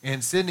it.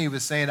 And Sidney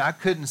was saying, I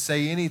couldn't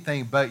say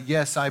anything but,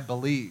 yes, I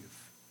believe.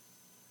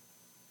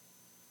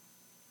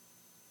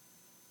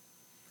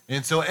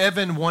 And so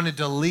Evan wanted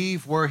to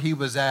leave where he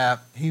was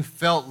at. He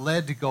felt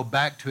led to go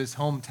back to his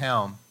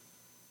hometown.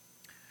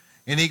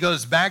 And he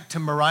goes back to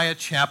Moriah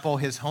Chapel,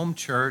 his home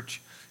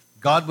church.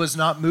 God was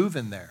not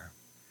moving there.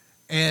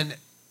 And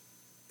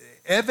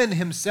Evan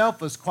himself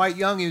was quite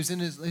young. He was in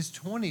his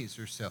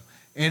 20s or so.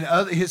 And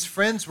his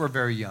friends were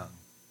very young.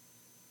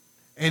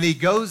 And he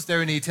goes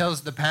there and he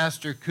tells the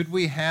pastor, could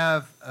we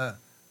have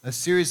a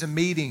series of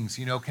meetings?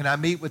 You know, can I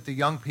meet with the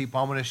young people?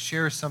 I want to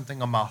share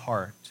something on my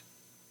heart.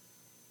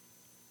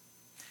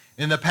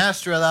 And the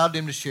pastor allowed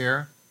him to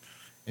share.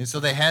 And so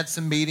they had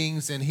some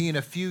meetings, and he and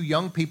a few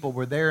young people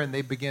were there, and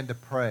they began to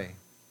pray.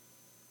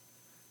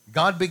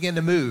 God began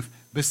to move.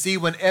 But see,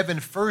 when Evan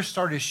first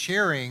started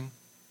sharing,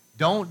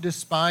 don't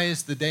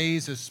despise the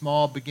days of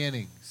small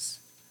beginnings,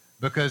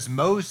 because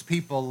most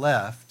people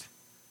left.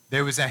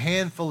 There was a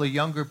handful of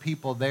younger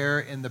people there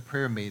in the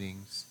prayer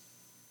meetings.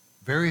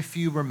 Very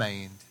few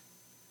remained.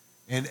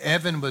 And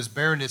Evan was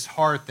bearing his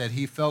heart that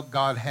he felt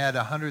God had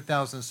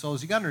 100,000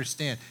 souls. You got to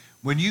understand,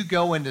 when you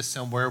go into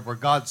somewhere where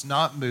God's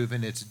not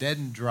moving, it's dead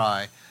and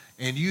dry,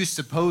 and you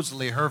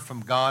supposedly heard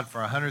from God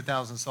for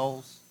 100,000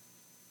 souls,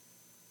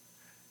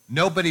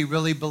 nobody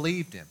really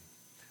believed him.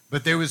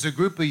 But there was a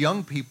group of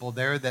young people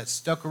there that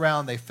stuck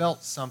around. They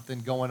felt something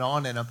going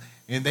on in them,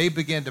 and they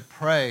began to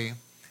pray.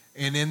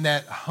 And in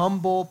that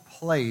humble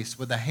place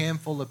with a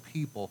handful of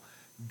people,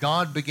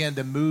 God began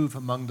to move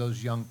among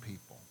those young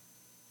people.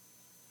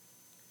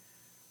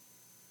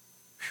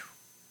 Whew.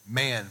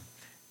 Man.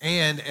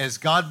 And as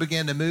God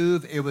began to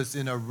move, it was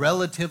in a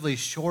relatively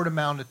short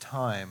amount of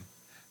time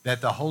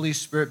that the Holy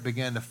Spirit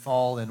began to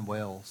fall in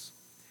Wales.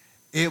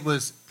 It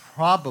was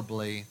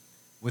probably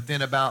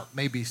within about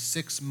maybe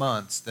 6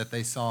 months that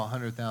they saw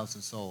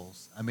 100,000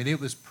 souls. I mean,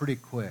 it was pretty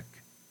quick.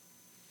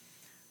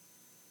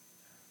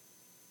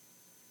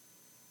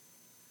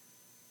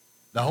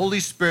 The Holy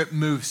Spirit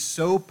moved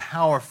so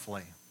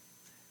powerfully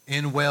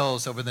in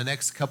Wales over the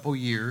next couple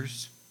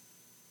years.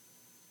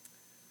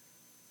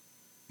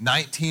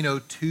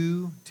 1902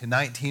 to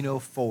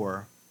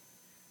 1904,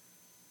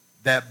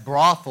 that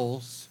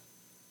brothels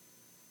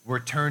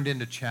were turned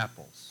into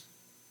chapels.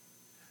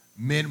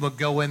 Men would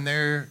go in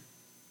there,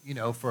 you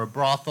know, for a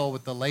brothel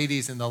with the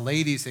ladies, and the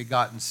ladies had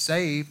gotten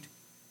saved,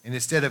 and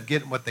instead of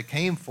getting what they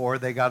came for,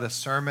 they got a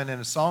sermon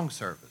and a song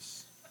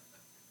service.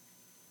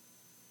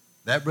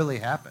 That really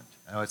happened.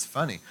 I know it's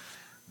funny.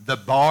 The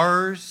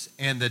bars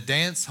and the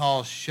dance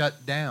halls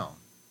shut down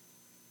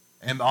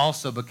and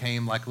also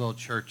became like little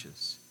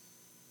churches.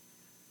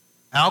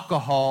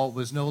 Alcohol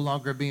was no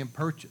longer being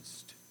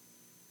purchased.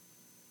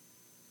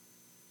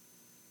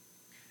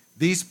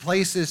 These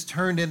places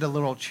turned into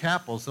little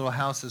chapels, little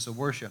houses of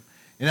worship.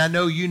 And I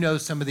know you know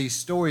some of these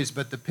stories,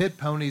 but the pit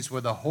ponies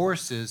were the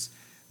horses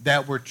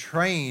that were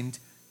trained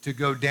to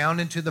go down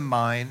into the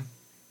mine,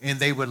 and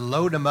they would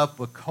load them up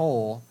with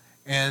coal,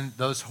 and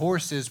those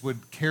horses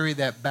would carry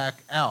that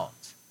back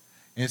out.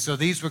 And so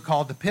these were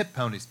called the pit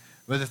ponies.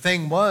 But the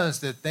thing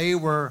was that they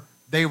were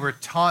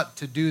taught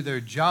to do their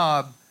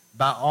job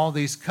by all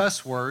these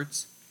cuss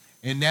words.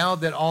 And now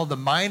that all the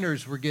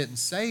miners were getting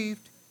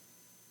saved,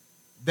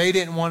 they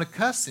didn't want to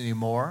cuss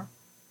anymore.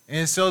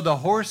 And so the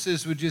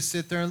horses would just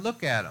sit there and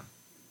look at them.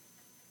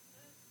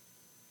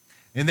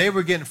 And they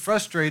were getting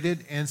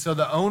frustrated. And so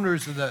the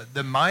owners of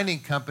the mining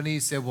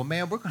companies said, well,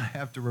 man, we're going to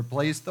have to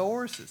replace the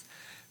horses.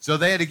 So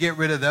they had to get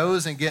rid of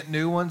those and get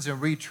new ones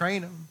and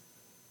retrain them.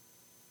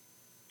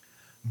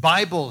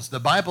 Bibles, the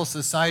Bible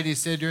Society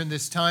said during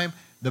this time,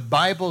 the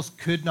Bibles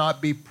could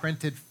not be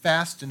printed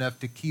fast enough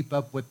to keep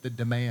up with the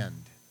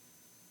demand.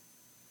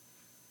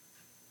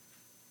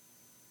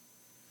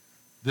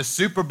 The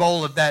Super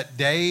Bowl of that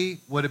day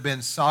would have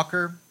been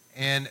soccer.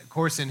 And, of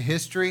course, in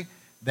history,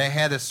 they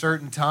had a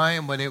certain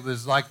time when it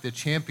was like the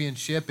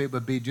championship. It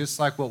would be just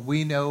like what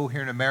we know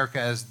here in America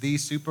as the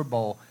Super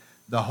Bowl.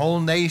 The whole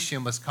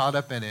nation was caught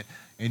up in it.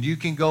 And you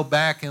can go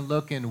back and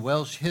look in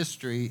Welsh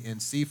history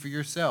and see for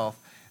yourself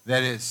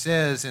that it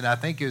says, and I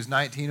think it was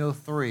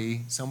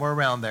 1903, somewhere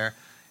around there,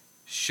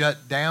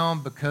 shut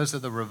down because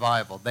of the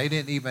revival. They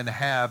didn't even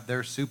have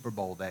their Super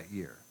Bowl that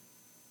year.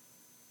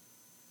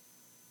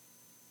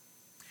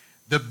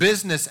 The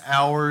business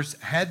hours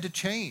had to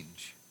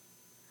change.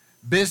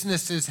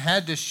 Businesses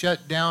had to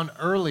shut down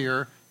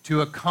earlier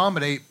to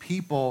accommodate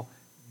people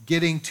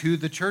getting to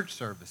the church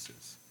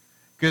services.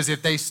 Because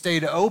if they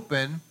stayed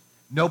open,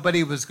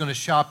 nobody was going to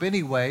shop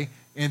anyway.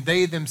 and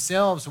they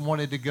themselves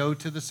wanted to go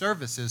to the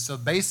services. So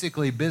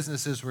basically,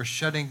 businesses were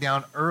shutting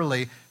down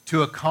early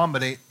to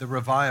accommodate the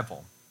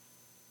revival.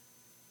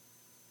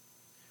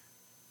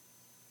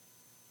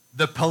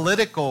 The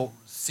political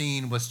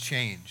scene was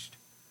changed.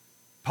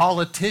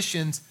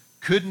 Politicians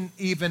couldn't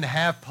even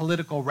have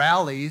political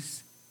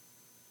rallies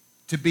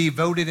to be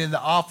voted into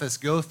office,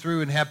 go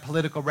through and have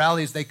political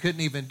rallies. They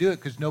couldn't even do it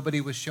because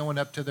nobody was showing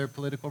up to their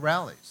political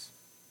rallies.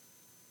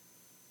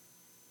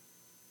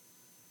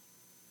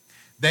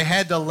 They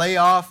had to lay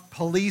off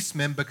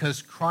policemen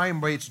because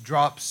crime rates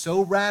dropped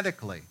so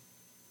radically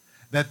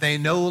that they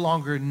no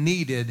longer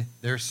needed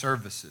their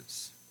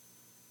services.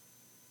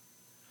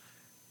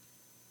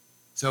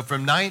 So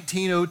from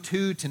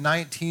 1902 to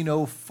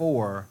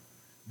 1904,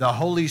 the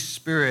Holy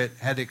Spirit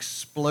had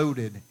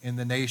exploded in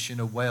the nation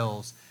of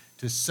Wales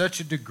to such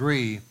a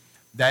degree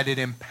that it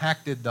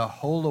impacted the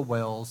whole of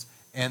Wales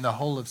and the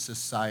whole of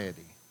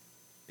society.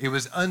 It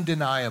was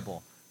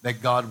undeniable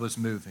that God was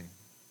moving.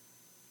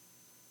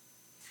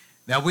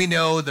 Now we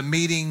know the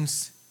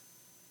meetings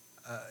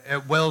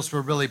at Wales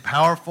were really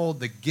powerful.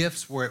 The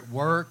gifts were at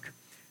work.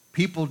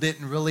 People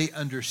didn't really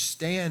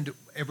understand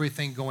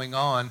everything going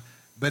on.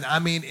 But I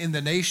mean, in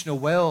the nation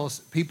of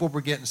Wales, people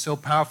were getting so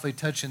powerfully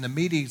touched in the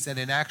meetings that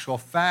in actual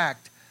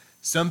fact,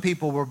 some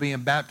people were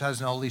being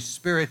baptized in the Holy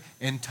Spirit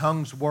and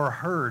tongues were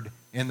heard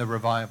in the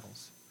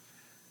revivals.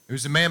 There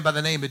was a man by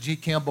the name of G.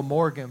 Campbell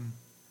Morgan,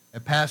 a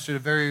pastor at a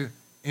very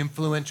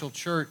influential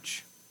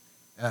church,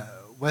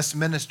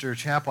 Westminster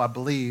Chapel, I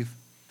believe.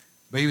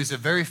 But he was a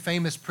very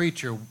famous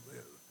preacher,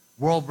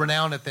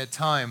 world-renowned at that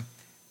time.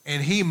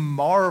 And he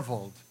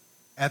marveled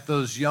at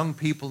those young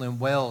people in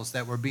Wales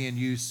that were being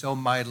used so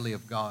mightily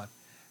of God.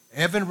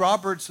 Evan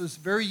Roberts was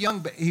very young,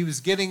 but he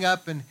was getting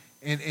up and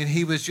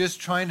he was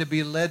just trying to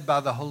be led by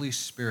the Holy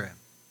Spirit.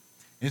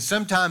 And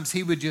sometimes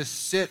he would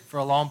just sit for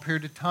a long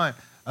period of time.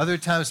 Other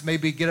times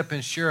maybe get up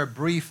and share a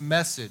brief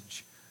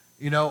message,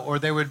 or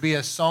there would be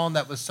a song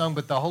that was sung,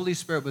 but the Holy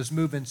Spirit was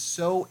moving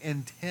so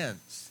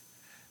intense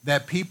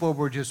that people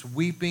were just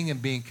weeping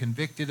and being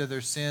convicted of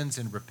their sins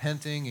and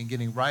repenting and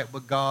getting right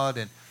with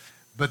God.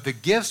 But the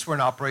gifts were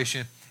in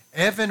operation.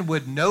 Evan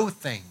would know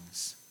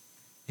things.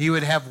 He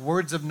would have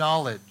words of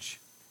knowledge.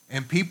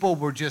 And people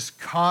were just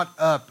caught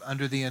up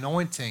under the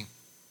anointing.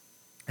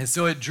 And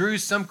so it drew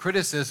some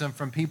criticism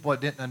from people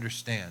that didn't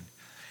understand.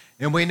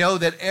 And we know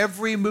that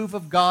every move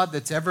of God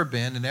that's ever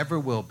been and ever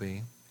will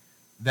be,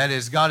 that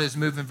is, God is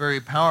moving very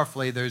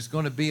powerfully, there's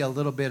going to be a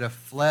little bit of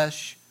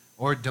flesh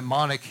or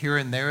demonic here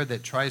and there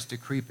that tries to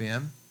creep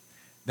in.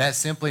 That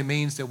simply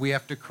means that we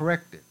have to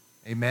correct it.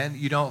 Amen?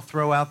 You don't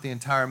throw out the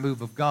entire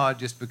move of God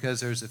just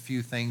because there's a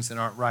few things that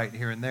aren't right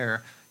here and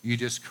there. You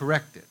just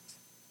correct it.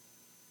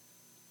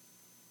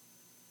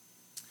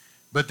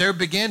 But there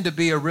began to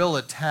be a real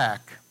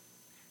attack.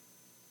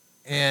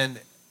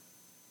 And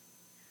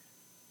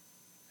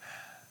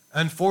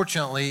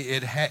unfortunately,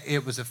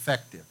 it was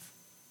effective.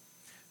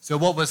 So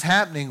what was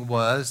happening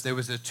was there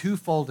was a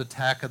twofold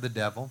attack of the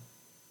devil.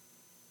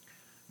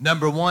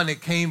 Number one,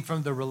 it came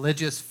from the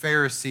religious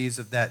Pharisees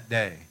of that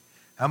day.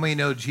 How many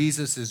know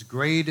Jesus'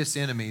 greatest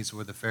enemies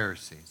were the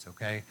Pharisees,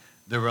 okay?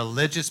 The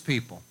religious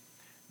people.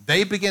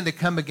 They began to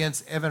come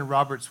against Evan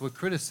Roberts with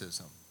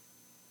criticism.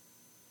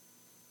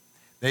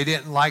 They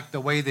didn't like the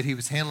way that he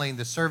was handling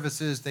the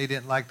services. They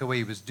didn't like the way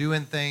he was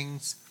doing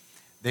things.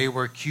 They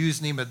were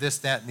accusing him of this,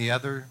 that, and the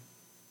other.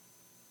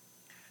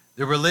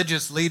 The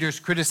religious leaders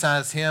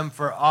criticized him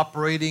for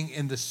operating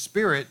in the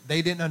Spirit.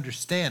 They didn't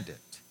understand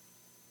it.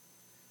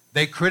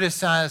 They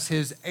criticized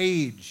his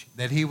age,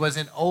 that he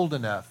wasn't old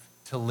enough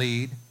to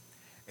lead,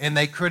 and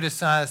they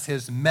criticized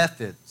his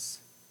methods.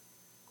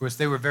 Of course,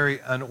 they were very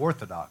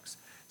unorthodox.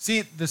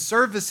 See, the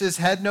services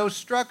had no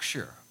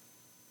structure.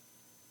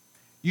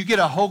 You get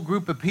a whole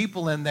group of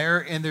people in there,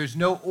 and there's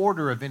no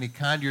order of any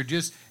kind.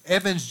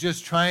 Evan's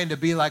just trying to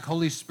be like,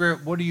 Holy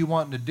Spirit, what are you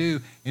wanting to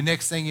do? And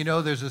next thing you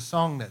know, there's a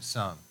song that's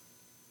sung.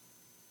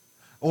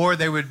 Or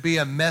there would be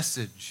a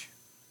message.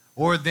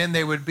 Or then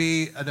there would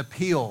be an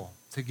appeal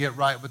to get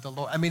right with the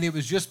Lord. I mean, it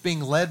was just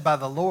being led by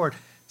the Lord.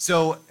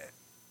 So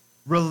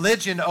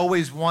religion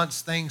always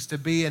wants things to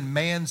be in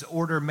man's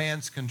order,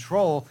 man's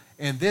control,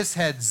 and this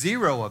had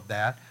zero of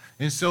that.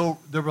 And so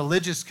the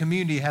religious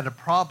community had a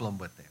problem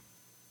with him.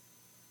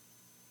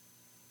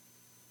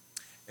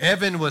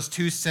 Evan was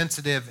too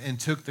sensitive and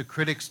took the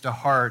critics to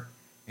heart,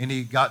 and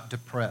he got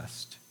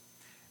depressed.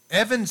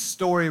 Evan's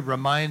story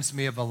reminds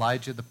me of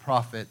Elijah the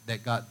prophet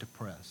that got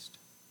depressed.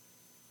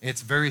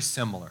 It's very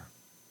similar.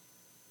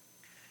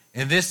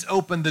 And this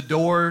opened the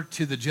door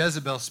to the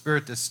Jezebel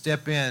spirit to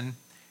step in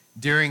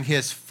during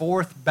his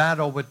fourth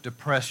battle with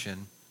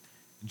depression.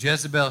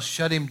 Jezebel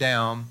shut him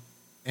down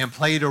and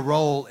played a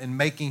role in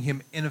making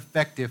him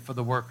ineffective for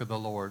the work of the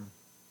Lord.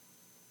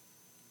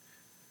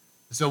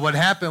 So what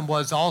happened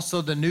was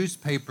also the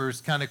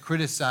newspapers kind of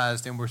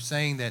criticized and were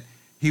saying that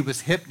he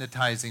was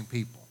hypnotizing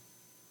people.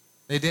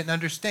 They didn't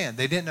understand.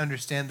 They didn't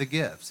understand the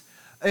gifts.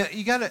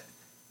 You got to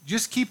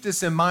just keep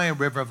this in mind,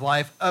 River of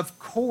Life. Of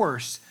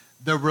course,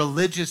 the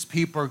religious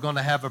people are going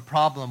to have a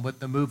problem with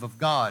the move of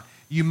God.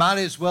 You might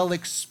as well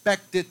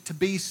expect it to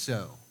be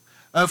so.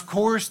 Of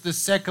course, the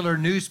secular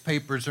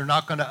newspapers are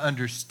not going to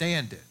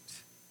understand it.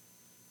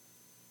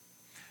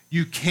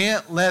 You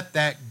can't let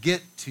that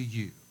get to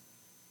you.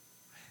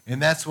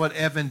 And that's what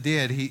Evan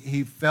did.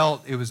 He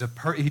felt it was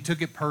he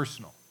took it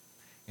personal,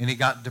 and he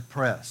got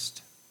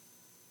depressed.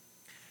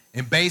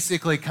 And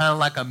basically, kind of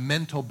like a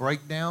mental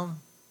breakdown,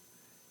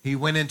 he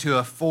went into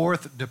a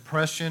fourth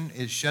depression.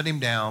 It shut him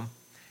down.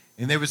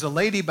 And there was a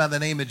lady by the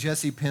name of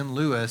Jessie Penn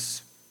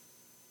Lewis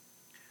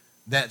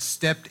that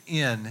stepped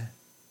in,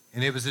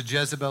 and it was a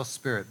Jezebel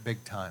spirit,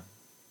 big time.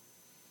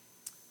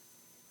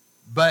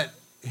 But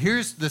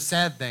here's the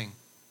sad thing.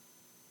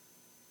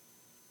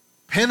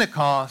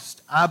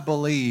 Pentecost, I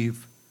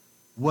believe,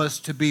 was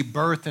to be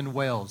birthed in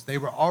Wales. They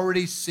were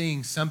already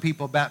seeing some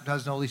people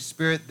baptized in the Holy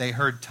Spirit. They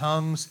heard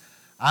tongues.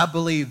 I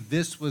believe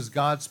this was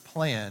God's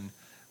plan,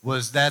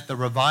 was that the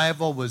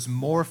revival was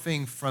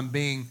morphing from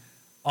being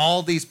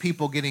all these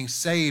people getting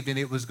saved, and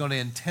it was going to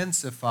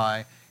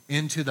intensify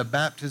into the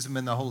baptism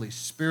in the Holy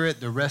Spirit,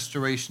 the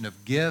restoration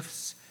of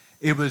gifts.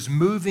 It was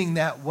moving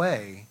that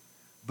way,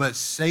 but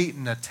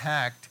Satan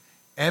attacked.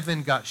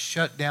 Evan got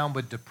shut down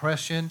with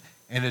depression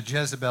and a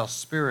Jezebel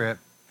spirit,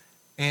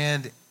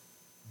 and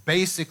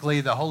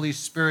basically the Holy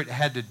Spirit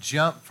had to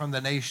jump from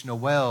the nation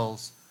of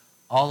Wales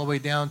all the way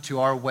down to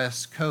our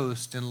west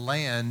coast and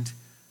land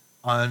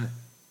on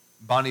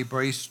Bonnie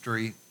Brae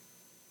Street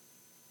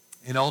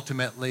and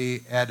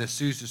ultimately at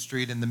Asuza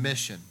Street in the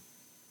Mission.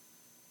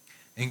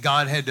 And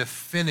God had to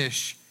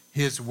finish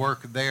his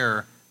work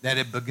there that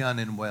had begun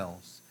in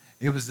Wales.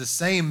 It was the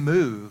same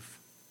move.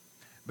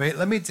 But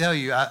let me tell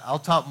you, I'll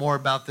talk more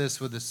about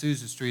this with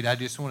Asuza Street. I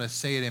just want to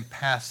say it in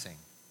passing.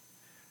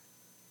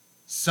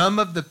 Some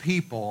of the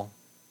people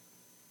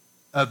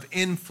of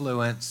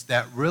influence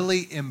that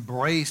really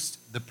embraced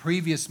the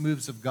previous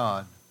moves of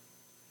God,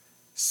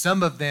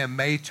 some of them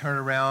may turn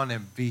around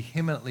and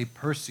vehemently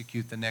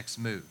persecute the next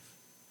move.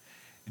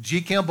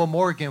 G. Campbell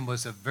Morgan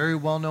was a very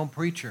well-known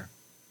preacher,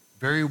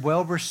 very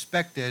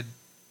well-respected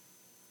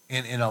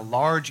in a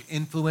large,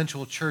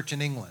 influential church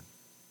in England.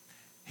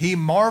 He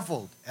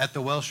marveled at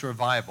the Welsh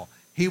revival.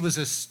 He was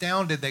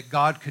astounded that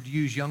God could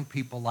use young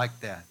people like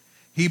that.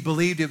 He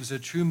believed it was a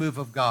true move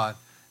of God,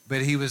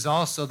 but he was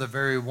also the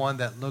very one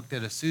that looked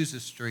at Asuza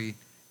Street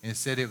and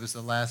said it was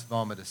the last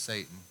vomit of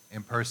Satan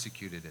and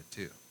persecuted it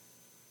too.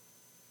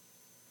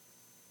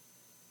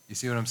 You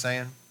see what I'm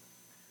saying?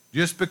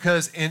 Just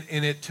because, and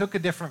it took a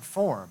different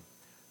form.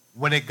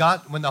 When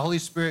the Holy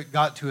Spirit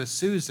got to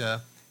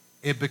Asuza,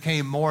 it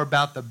became more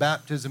about the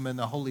baptism in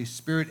the Holy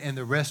Spirit and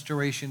the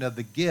restoration of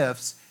the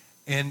gifts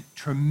and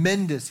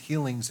tremendous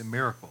healings and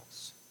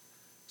miracles.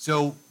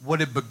 So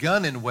what had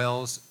begun in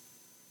Wales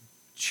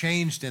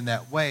changed in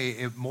that way.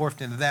 It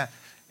morphed into that.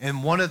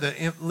 And one of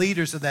the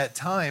leaders of that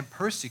time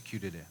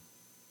persecuted him.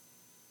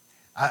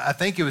 I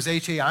think it was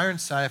H.A.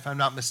 Ironside, if I'm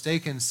not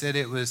mistaken, said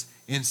it was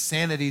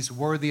insanities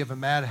worthy of a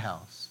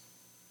madhouse.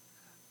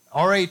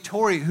 R.A.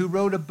 Torrey, who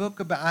wrote a book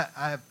about,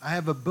 I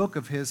have a book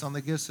of his on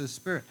the gifts of the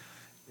Spirit,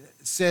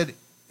 said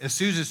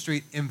Asuza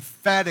Street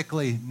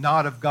emphatically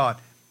not of God.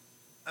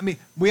 I mean,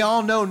 we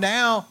all know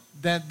now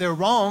that they're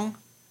wrong,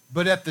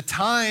 but at the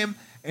time,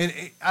 and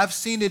I've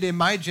seen it in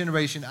my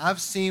generation, I've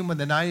seen when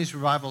the 90s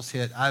revivals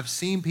hit, I've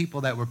seen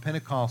people that were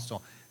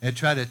Pentecostal and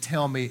try to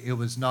tell me it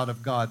was not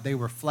of God. They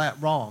were flat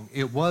wrong.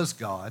 It was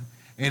God,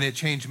 and it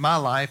changed my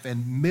life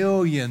and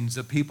millions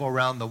of people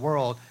around the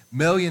world,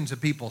 millions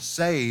of people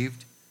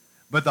saved.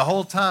 But the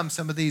whole time,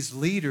 some of these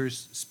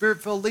leaders,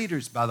 spirit-filled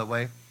leaders, by the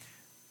way,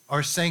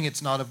 are saying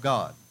it's not of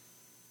God.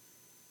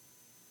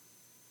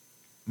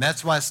 And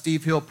that's why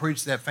Steve Hill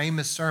preached that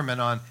famous sermon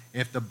on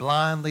if the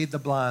blind lead the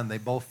blind, they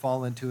both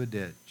fall into a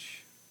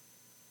ditch.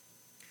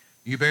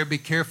 You better be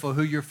careful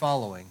who you're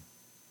following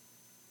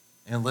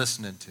and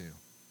listening to.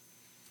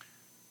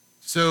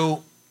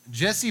 So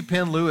Jessie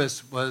Penn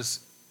Lewis was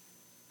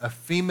a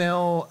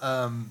female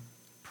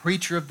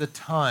preacher of the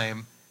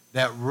time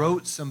that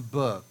wrote some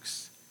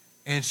books,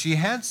 and she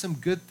had some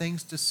good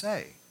things to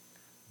say,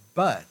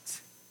 but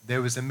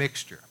there was a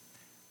mixture.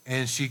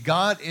 And she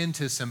got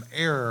into some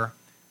error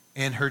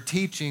in her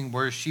teaching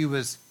where she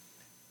was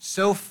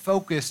so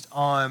focused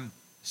on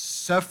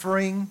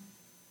suffering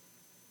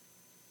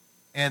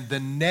and the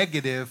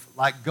negative,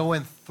 like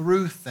going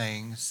through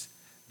things,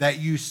 that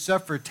you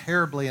suffer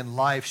terribly in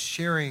life,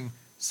 sharing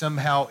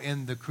somehow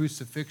in the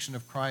crucifixion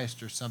of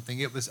Christ or something.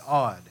 It was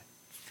odd.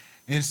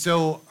 And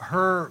so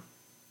her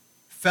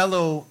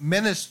fellow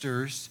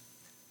ministers,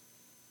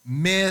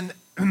 men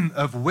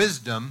of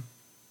wisdom,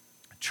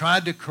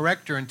 tried to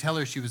correct her and tell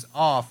her she was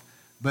off,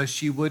 but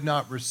she would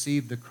not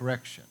receive the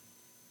correction.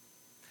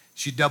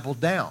 She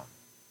doubled down.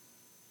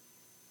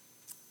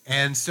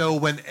 And so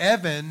when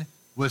Evan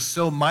was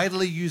so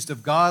mightily used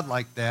of God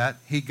like that,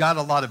 he got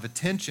a lot of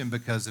attention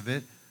because of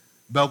it.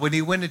 But when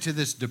he went into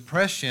this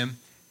depression,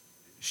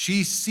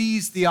 she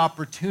seized the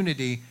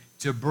opportunity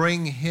to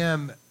bring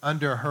him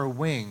under her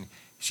wing.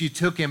 She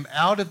took him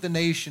out of the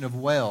nation of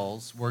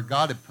Wales, where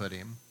God had put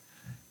him,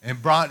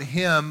 and brought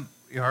him.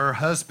 her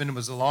husband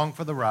was along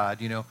for the ride,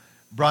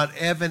 brought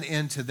Evan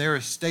into their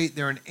estate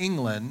there in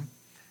England,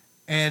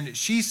 and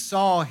she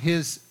saw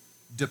his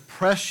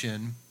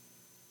depression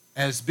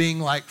as being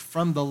like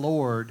from the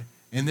Lord,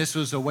 and this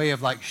was a way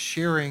of like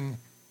sharing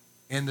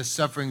in the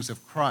sufferings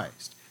of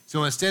Christ.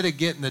 So instead of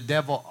getting the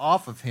devil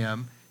off of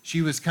him,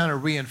 she was kind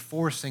of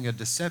reinforcing a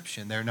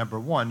deception there, number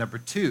one. Number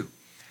two,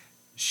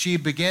 she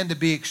began to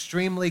be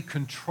extremely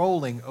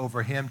controlling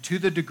over him to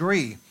the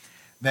degree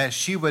that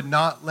she would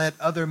not let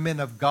other men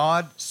of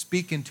God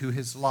speak into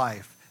his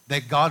life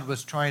that God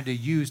was trying to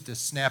use to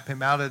snap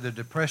him out of the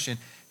depression.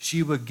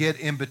 She would get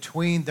in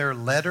between their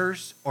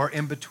letters or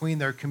in between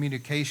their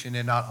communication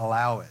and not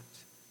allow it.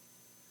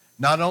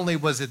 Not only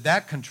was it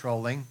that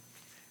controlling,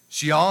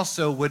 she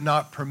also would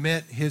not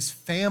permit his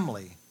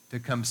family to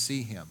come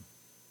see him.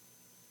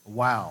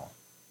 Wow.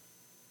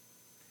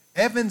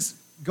 Evan's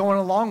going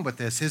along with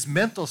this. His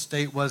mental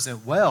state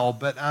wasn't well,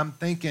 but I'm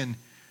thinking,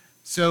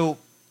 so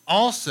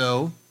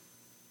also,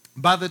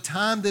 by the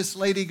time this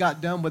lady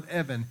got done with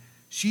Evan,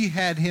 she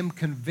had him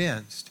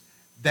convinced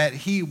that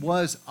he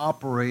was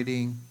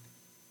operating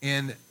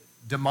in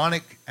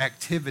demonic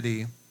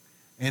activity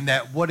and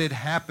that what had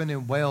happened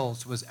in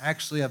Wales was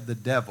actually of the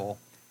devil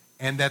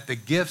and that the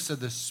gifts of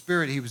the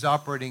spirit he was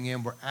operating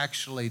in were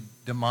actually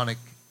demonic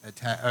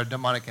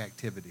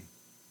activity.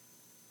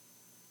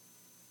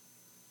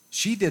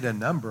 She did a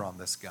number on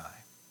this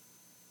guy.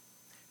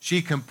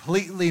 She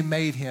completely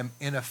made him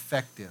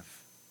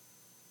ineffective.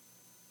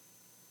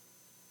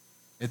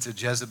 It's a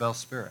Jezebel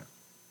spirit.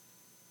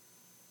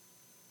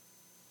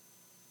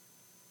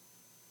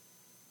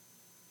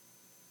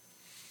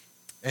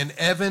 And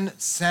Evan,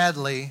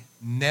 sadly,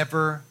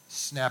 never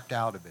snapped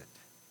out of it.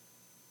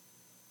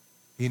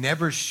 He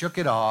never shook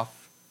it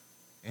off.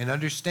 And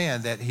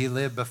understand that he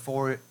lived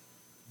before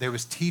there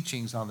was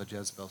teachings on the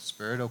Jezebel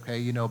spirit.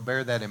 Okay,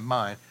 bear that in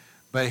mind.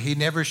 But he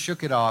never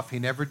shook it off. He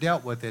never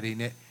dealt with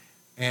it.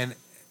 And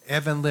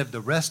Evan lived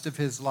the rest of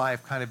his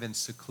life kind of in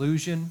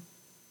seclusion.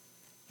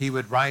 He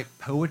would write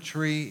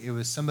poetry.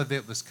 Some of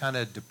it was kind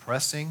of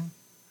depressing.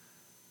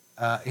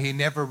 He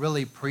never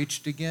really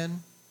preached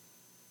again.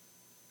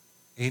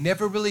 He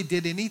never really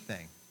did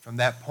anything from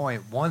that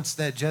point. Once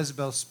that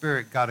Jezebel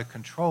spirit got a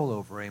control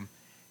over him,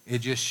 it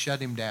just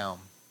shut him down.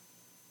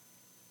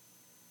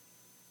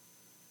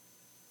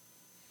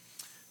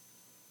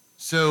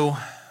 So,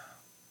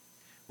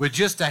 with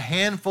just a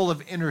handful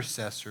of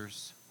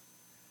intercessors,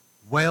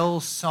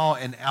 Wales saw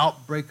an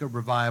outbreak of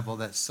revival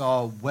that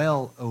saw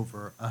well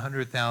over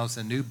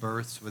 100,000 new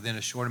births within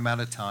a short amount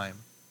of time.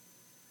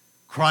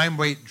 Crime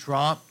rate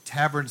dropped,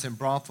 taverns and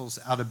brothels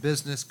out of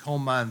business, coal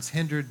mines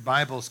hindered,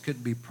 Bibles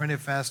couldn't be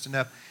printed fast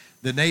enough.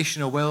 The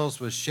nation of Wales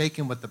was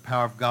shaken with the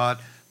power of God.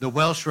 The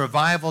Welsh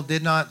revival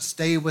did not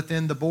stay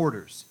within the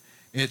borders.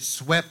 It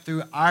swept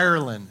through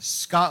Ireland,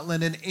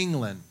 Scotland, and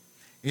England.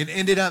 It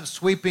ended up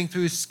sweeping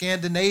through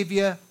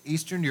Scandinavia,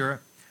 Eastern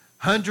Europe.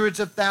 Hundreds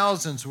of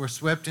thousands were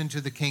swept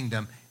into the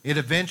kingdom. It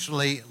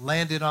eventually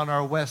landed on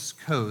our west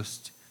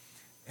coast.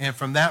 And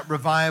from that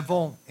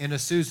revival in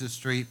Asuza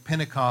Street,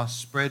 Pentecost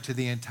spread to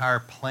the entire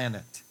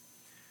planet.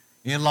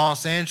 In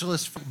Los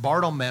Angeles,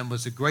 Bartleman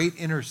was a great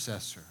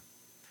intercessor,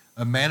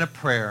 a man of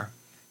prayer.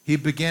 He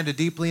began to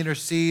deeply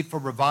intercede for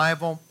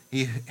revival.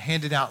 He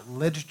handed out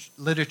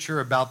literature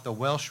about the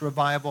Welsh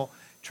revival,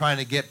 trying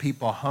to get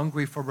people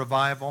hungry for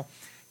revival.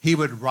 He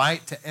would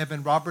write to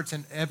Evan Roberts,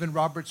 and Evan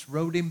Roberts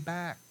wrote him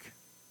back.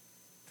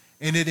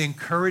 And it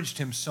encouraged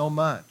him so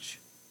much.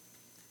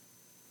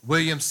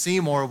 William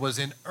Seymour was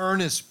in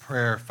earnest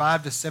prayer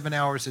 5 to 7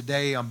 hours a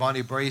day on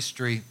Bonnie Bray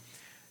Street,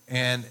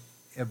 and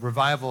a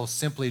revival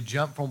simply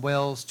jumped from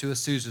Wales to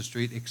Asuza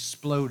Street,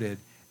 exploded,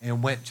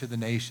 and went to the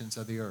nations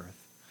of the earth.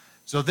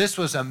 So this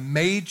was a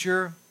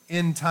major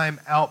end-time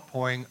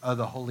outpouring of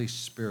the Holy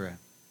Spirit.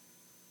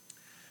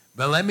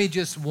 But let me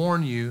just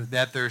warn you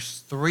that there's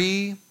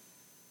 3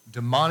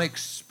 demonic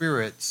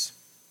spirits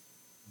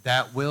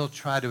that will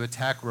try to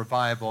attack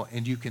revival,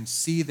 and you can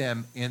see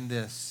them in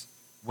this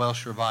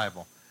Welsh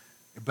revival.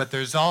 But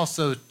there's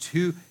also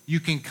 2, you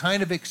can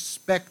kind of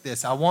expect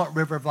this. I want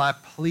River of Life,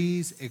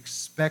 please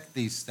expect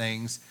these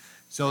things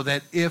so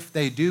that if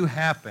they do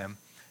happen,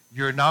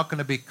 you're not going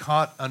to be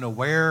caught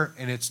unaware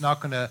and it's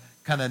not going to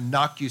kind of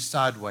knock you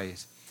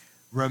sideways.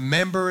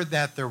 Remember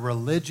that the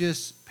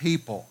religious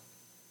people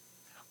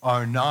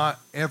are not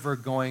ever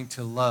going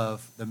to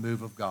love the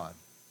move of God.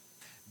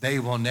 They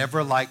will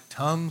never like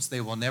tongues.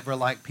 They will never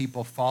like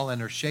people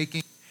falling or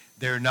shaking.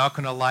 They're not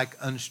going to like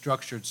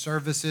unstructured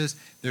services.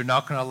 They're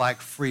not going to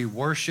like free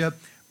worship.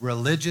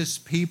 Religious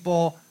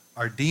people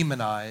are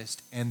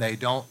demonized and they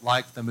don't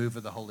like the move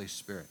of the Holy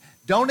Spirit.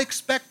 Don't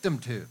expect them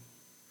to.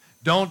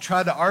 Don't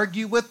try to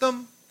argue with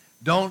them.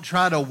 Don't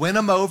try to win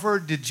them over.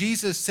 Did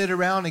Jesus sit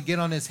around and get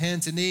on his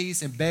hands and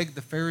knees and beg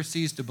the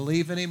Pharisees to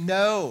believe in him?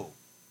 No.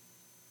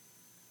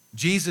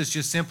 Jesus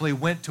just simply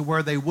went to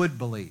where they would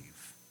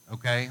believe,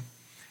 okay?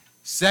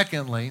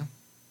 Secondly,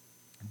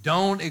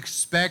 don't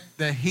expect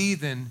the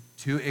heathen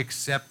to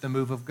accept the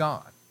move of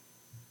God.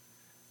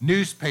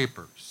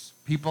 Newspapers,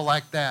 people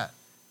like that,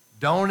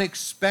 don't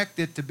expect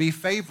it to be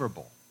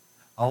favorable.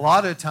 A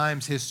lot of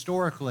times,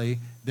 historically,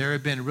 there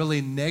have been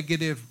really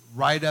negative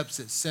write-ups,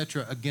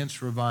 etc.,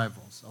 against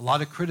revivals. A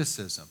lot of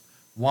criticism.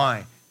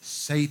 Why?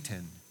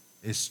 Satan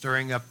is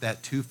stirring up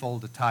that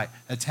twofold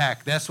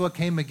attack. That's what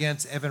came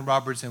against Evan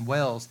Roberts in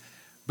Wales.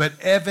 But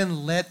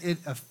Evan let it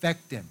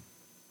affect him.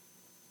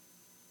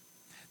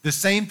 The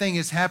same thing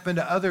has happened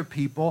to other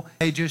people.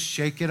 They just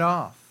shake it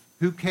off.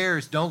 Who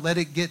cares? Don't let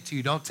it get to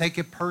you. Don't take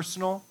it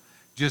personal.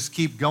 Just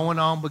keep going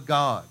on with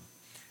God.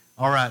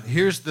 All right,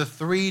 here's the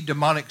 3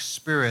 demonic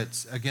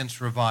spirits against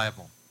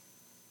revival.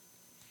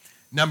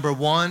 Number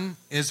 1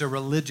 is a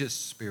religious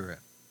spirit.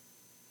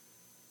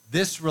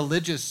 This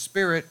religious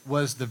spirit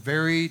was the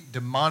very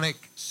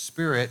demonic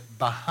spirit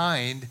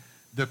behind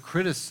the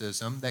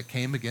criticism that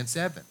came against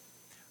Evan.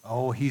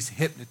 Oh, he's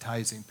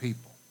hypnotizing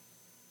people.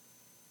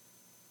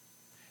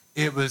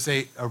 It was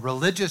a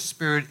religious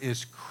spirit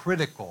is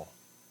critical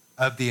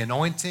of the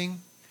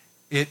anointing.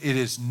 It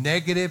is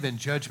negative and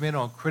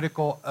judgmental and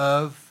critical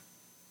of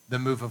the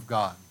move of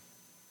God.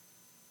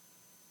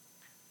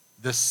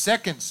 The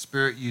second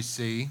spirit you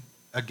see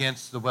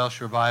against the Welsh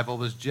revival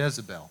was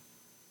Jezebel.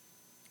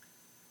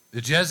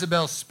 The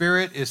Jezebel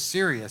spirit is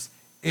serious.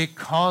 It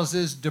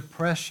causes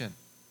depression.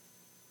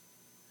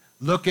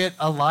 Look at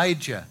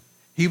Elijah.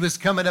 He was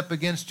coming up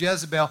against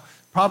Jezebel,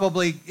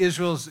 probably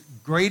Israel's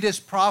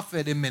greatest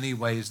prophet in many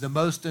ways, the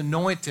most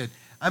anointed.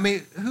 I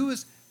mean, who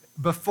is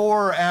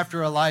before or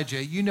after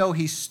Elijah? You know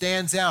he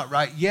stands out,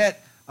 right?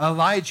 Yet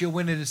Elijah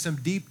went into some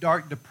deep,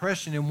 dark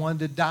depression and wanted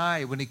to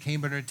die when he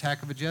came under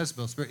attack of a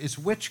Jezebel spirit. It's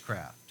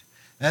witchcraft.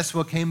 That's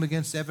what came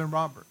against Evan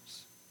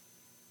Roberts.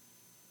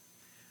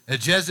 A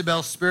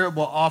Jezebel spirit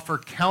will offer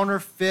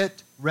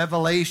counterfeit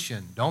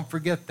revelation. Don't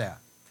forget that.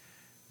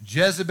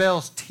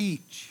 Jezebels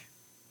teach.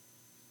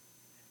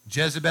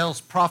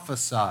 Jezebels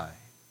prophesy.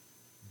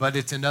 But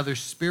it's another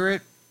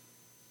spirit.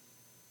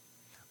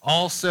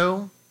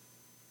 Also,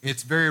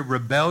 it's very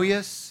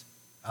rebellious.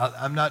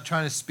 I'm not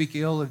trying to speak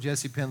ill of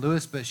Jessie Penn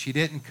Lewis, but she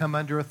didn't come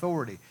under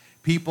authority.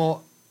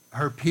 People,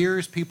 her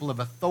peers, people of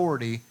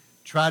authority,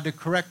 tried to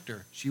correct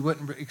her. She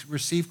wouldn't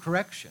receive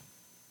correction.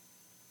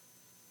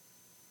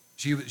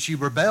 She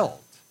rebelled.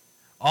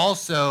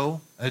 Also,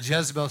 a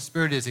Jezebel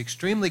spirit is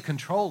extremely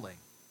controlling.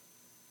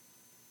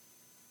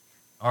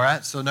 All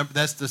right, so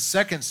that's the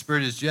second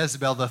spirit is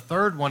Jezebel. The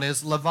third one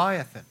is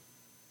Leviathan.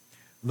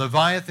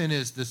 Leviathan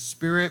is the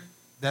spirit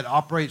that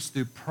operates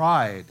through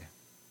pride.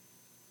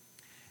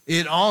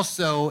 It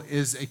also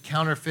is a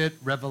counterfeit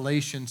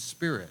revelation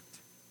spirit.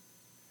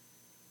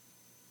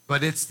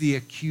 But it's the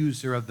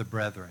accuser of the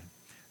brethren.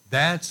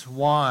 That's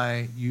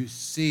why you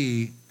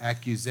see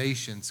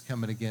accusations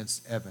coming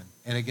against Evan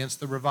and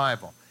against the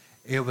revival.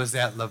 It was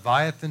that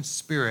Leviathan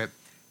spirit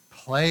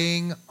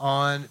playing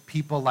on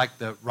people like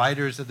the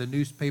writers of the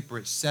newspaper,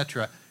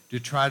 etc.,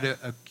 to try to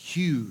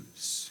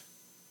accuse,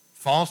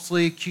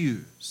 falsely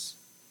accuse.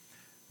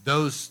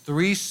 Those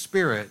 3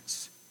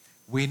 spirits,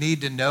 we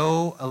need to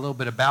know a little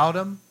bit about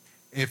them.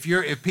 If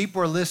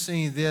people are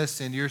listening to this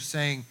and you're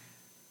saying,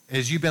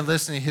 as you've been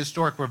listening to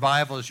historic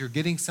revivals, you're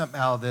getting something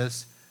out of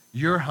this,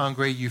 you're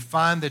hungry, you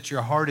find that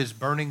your heart is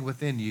burning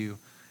within you,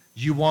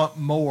 you want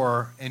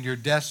more, and you're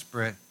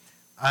desperate,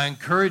 I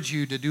encourage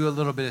you to do a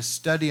little bit of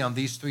study on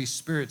these 3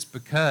 spirits,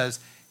 because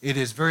it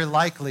is very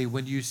likely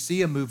when you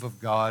see a move of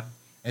God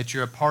that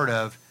you're a part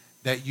of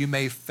that you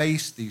may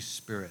face these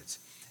spirits.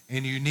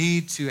 And you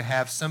need to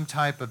have some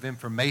type of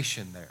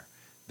information there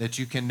that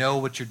you can know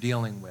what you're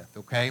dealing with,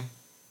 okay?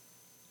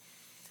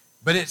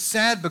 But it's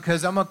sad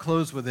because I'm going to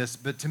close with this,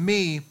 but to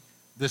me,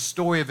 the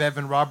story of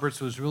Evan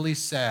Roberts was really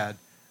sad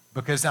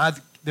because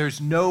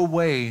there's no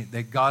way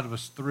that God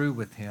was through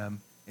with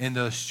him in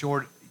those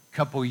short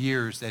couple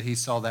years that he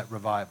saw that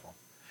revival.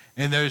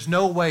 And there's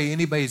no way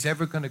anybody's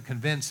ever going to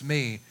convince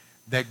me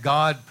that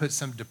God put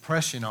some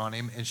depression on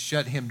him and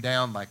shut him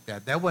down like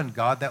that. That wasn't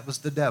God, that was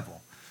the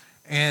devil.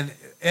 And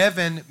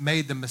Evan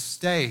made the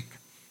mistake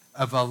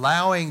of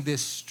allowing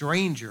this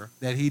stranger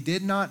that he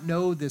did not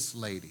know this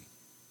lady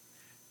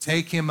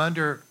take him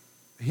under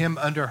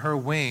her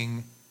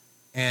wing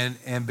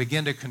and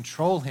begin to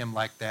control him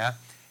like that.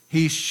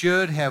 He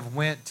should have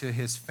went to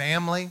his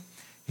family.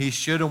 He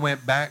should have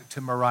went back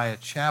to Moriah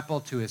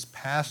Chapel, to his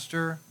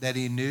pastor that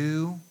he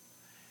knew,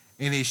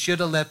 and he should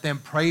have let them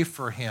pray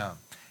for him.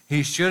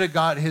 He should have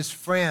got his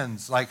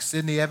friends like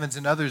Sidney Evans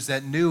and others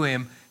that knew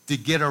him to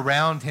get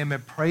around him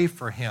and pray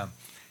for him.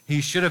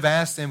 He should have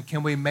asked them,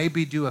 can we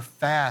maybe do a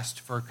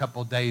fast for a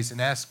couple days and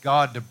ask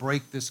God to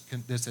break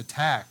this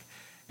attack?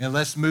 And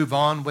let's move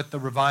on with the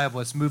revival.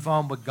 Let's move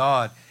on with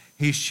God.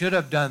 He should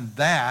have done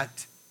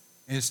that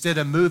instead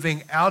of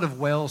moving out of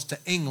Wales to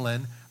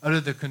England under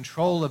the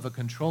control of a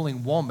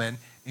controlling woman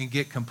and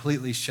get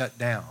completely shut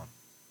down.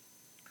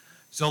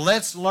 So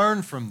let's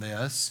learn from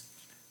this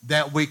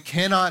that we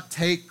cannot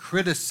take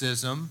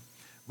criticism.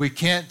 We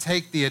can't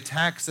take the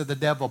attacks of the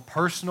devil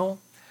personal.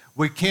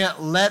 We can't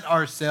let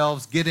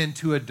ourselves get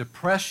into a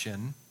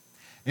depression,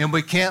 and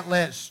we can't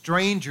let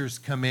strangers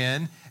come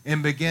in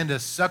and begin to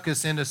suck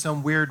us into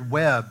some weird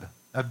web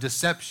of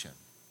deception.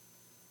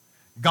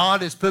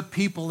 God has put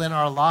people in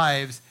our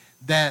lives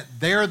that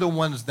they're the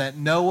ones that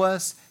know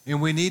us,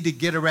 and we need to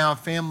get around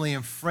family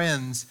and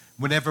friends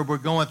whenever we're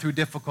going through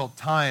difficult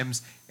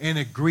times and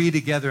agree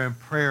together in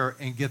prayer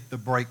and get the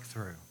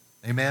breakthrough.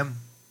 Amen?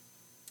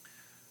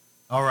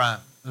 All right.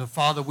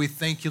 Father, we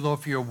thank you, Lord,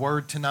 for your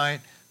word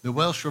tonight. The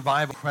Welsh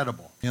revival,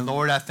 incredible. And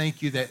Lord, I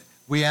thank you that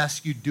we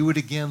ask you do it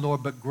again,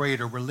 Lord, but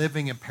greater. We're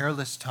living in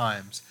perilous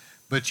times.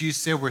 But you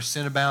said where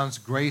sin abounds,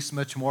 grace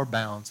much more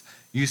abounds.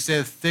 You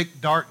said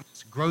thick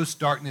darkness, gross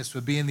darkness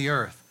would be in the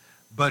earth,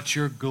 but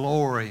your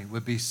glory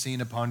would be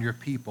seen upon your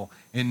people,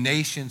 and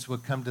nations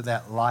would come to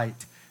that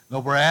light.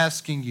 Lord, we're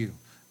asking you,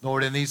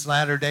 Lord, in these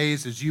latter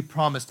days, as you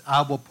promised,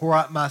 I will pour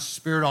out my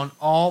spirit on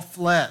all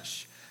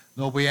flesh.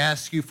 Lord, we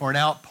ask you for an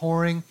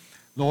outpouring,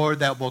 Lord,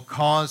 that will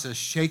cause a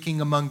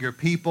shaking among your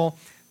people.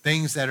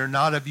 Things that are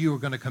not of you are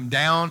going to come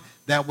down.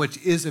 That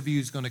which is of you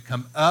is going to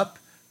come up.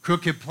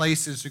 Crooked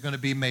places are going to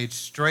be made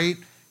straight.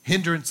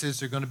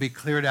 Hindrances are going to be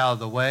cleared out of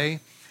the way.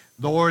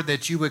 Lord,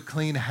 that you would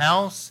clean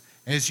house.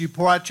 As you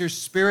pour out your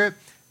spirit,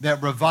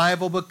 that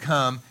revival would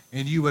come,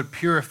 and you would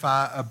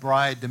purify a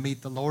bride to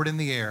meet the Lord in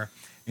the air.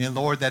 And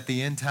Lord, that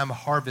the end time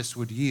harvest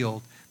would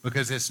yield,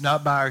 because it's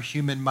not by our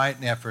human might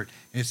and effort.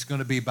 It's going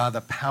to be by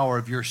the power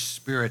of your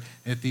spirit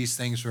that these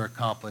things are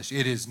accomplished.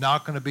 It is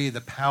not going to be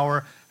the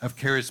power of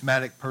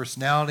charismatic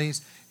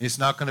personalities. It's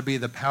not going to be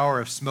the power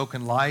of smoke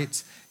and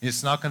lights.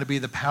 It's not going to be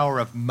the power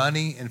of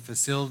money and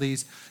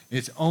facilities.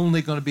 It's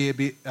only going to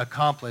be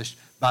accomplished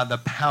by the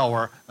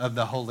power of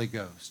the Holy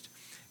Ghost.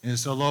 And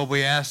so, Lord,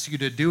 we ask you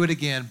to do it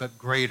again, but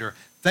greater.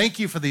 Thank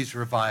you for these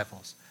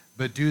revivals,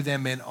 but do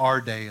them in our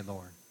day,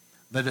 Lord.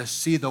 Let us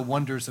see the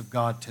wonders of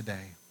God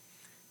today.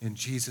 In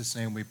Jesus'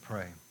 name we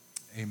pray.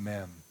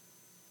 Amen.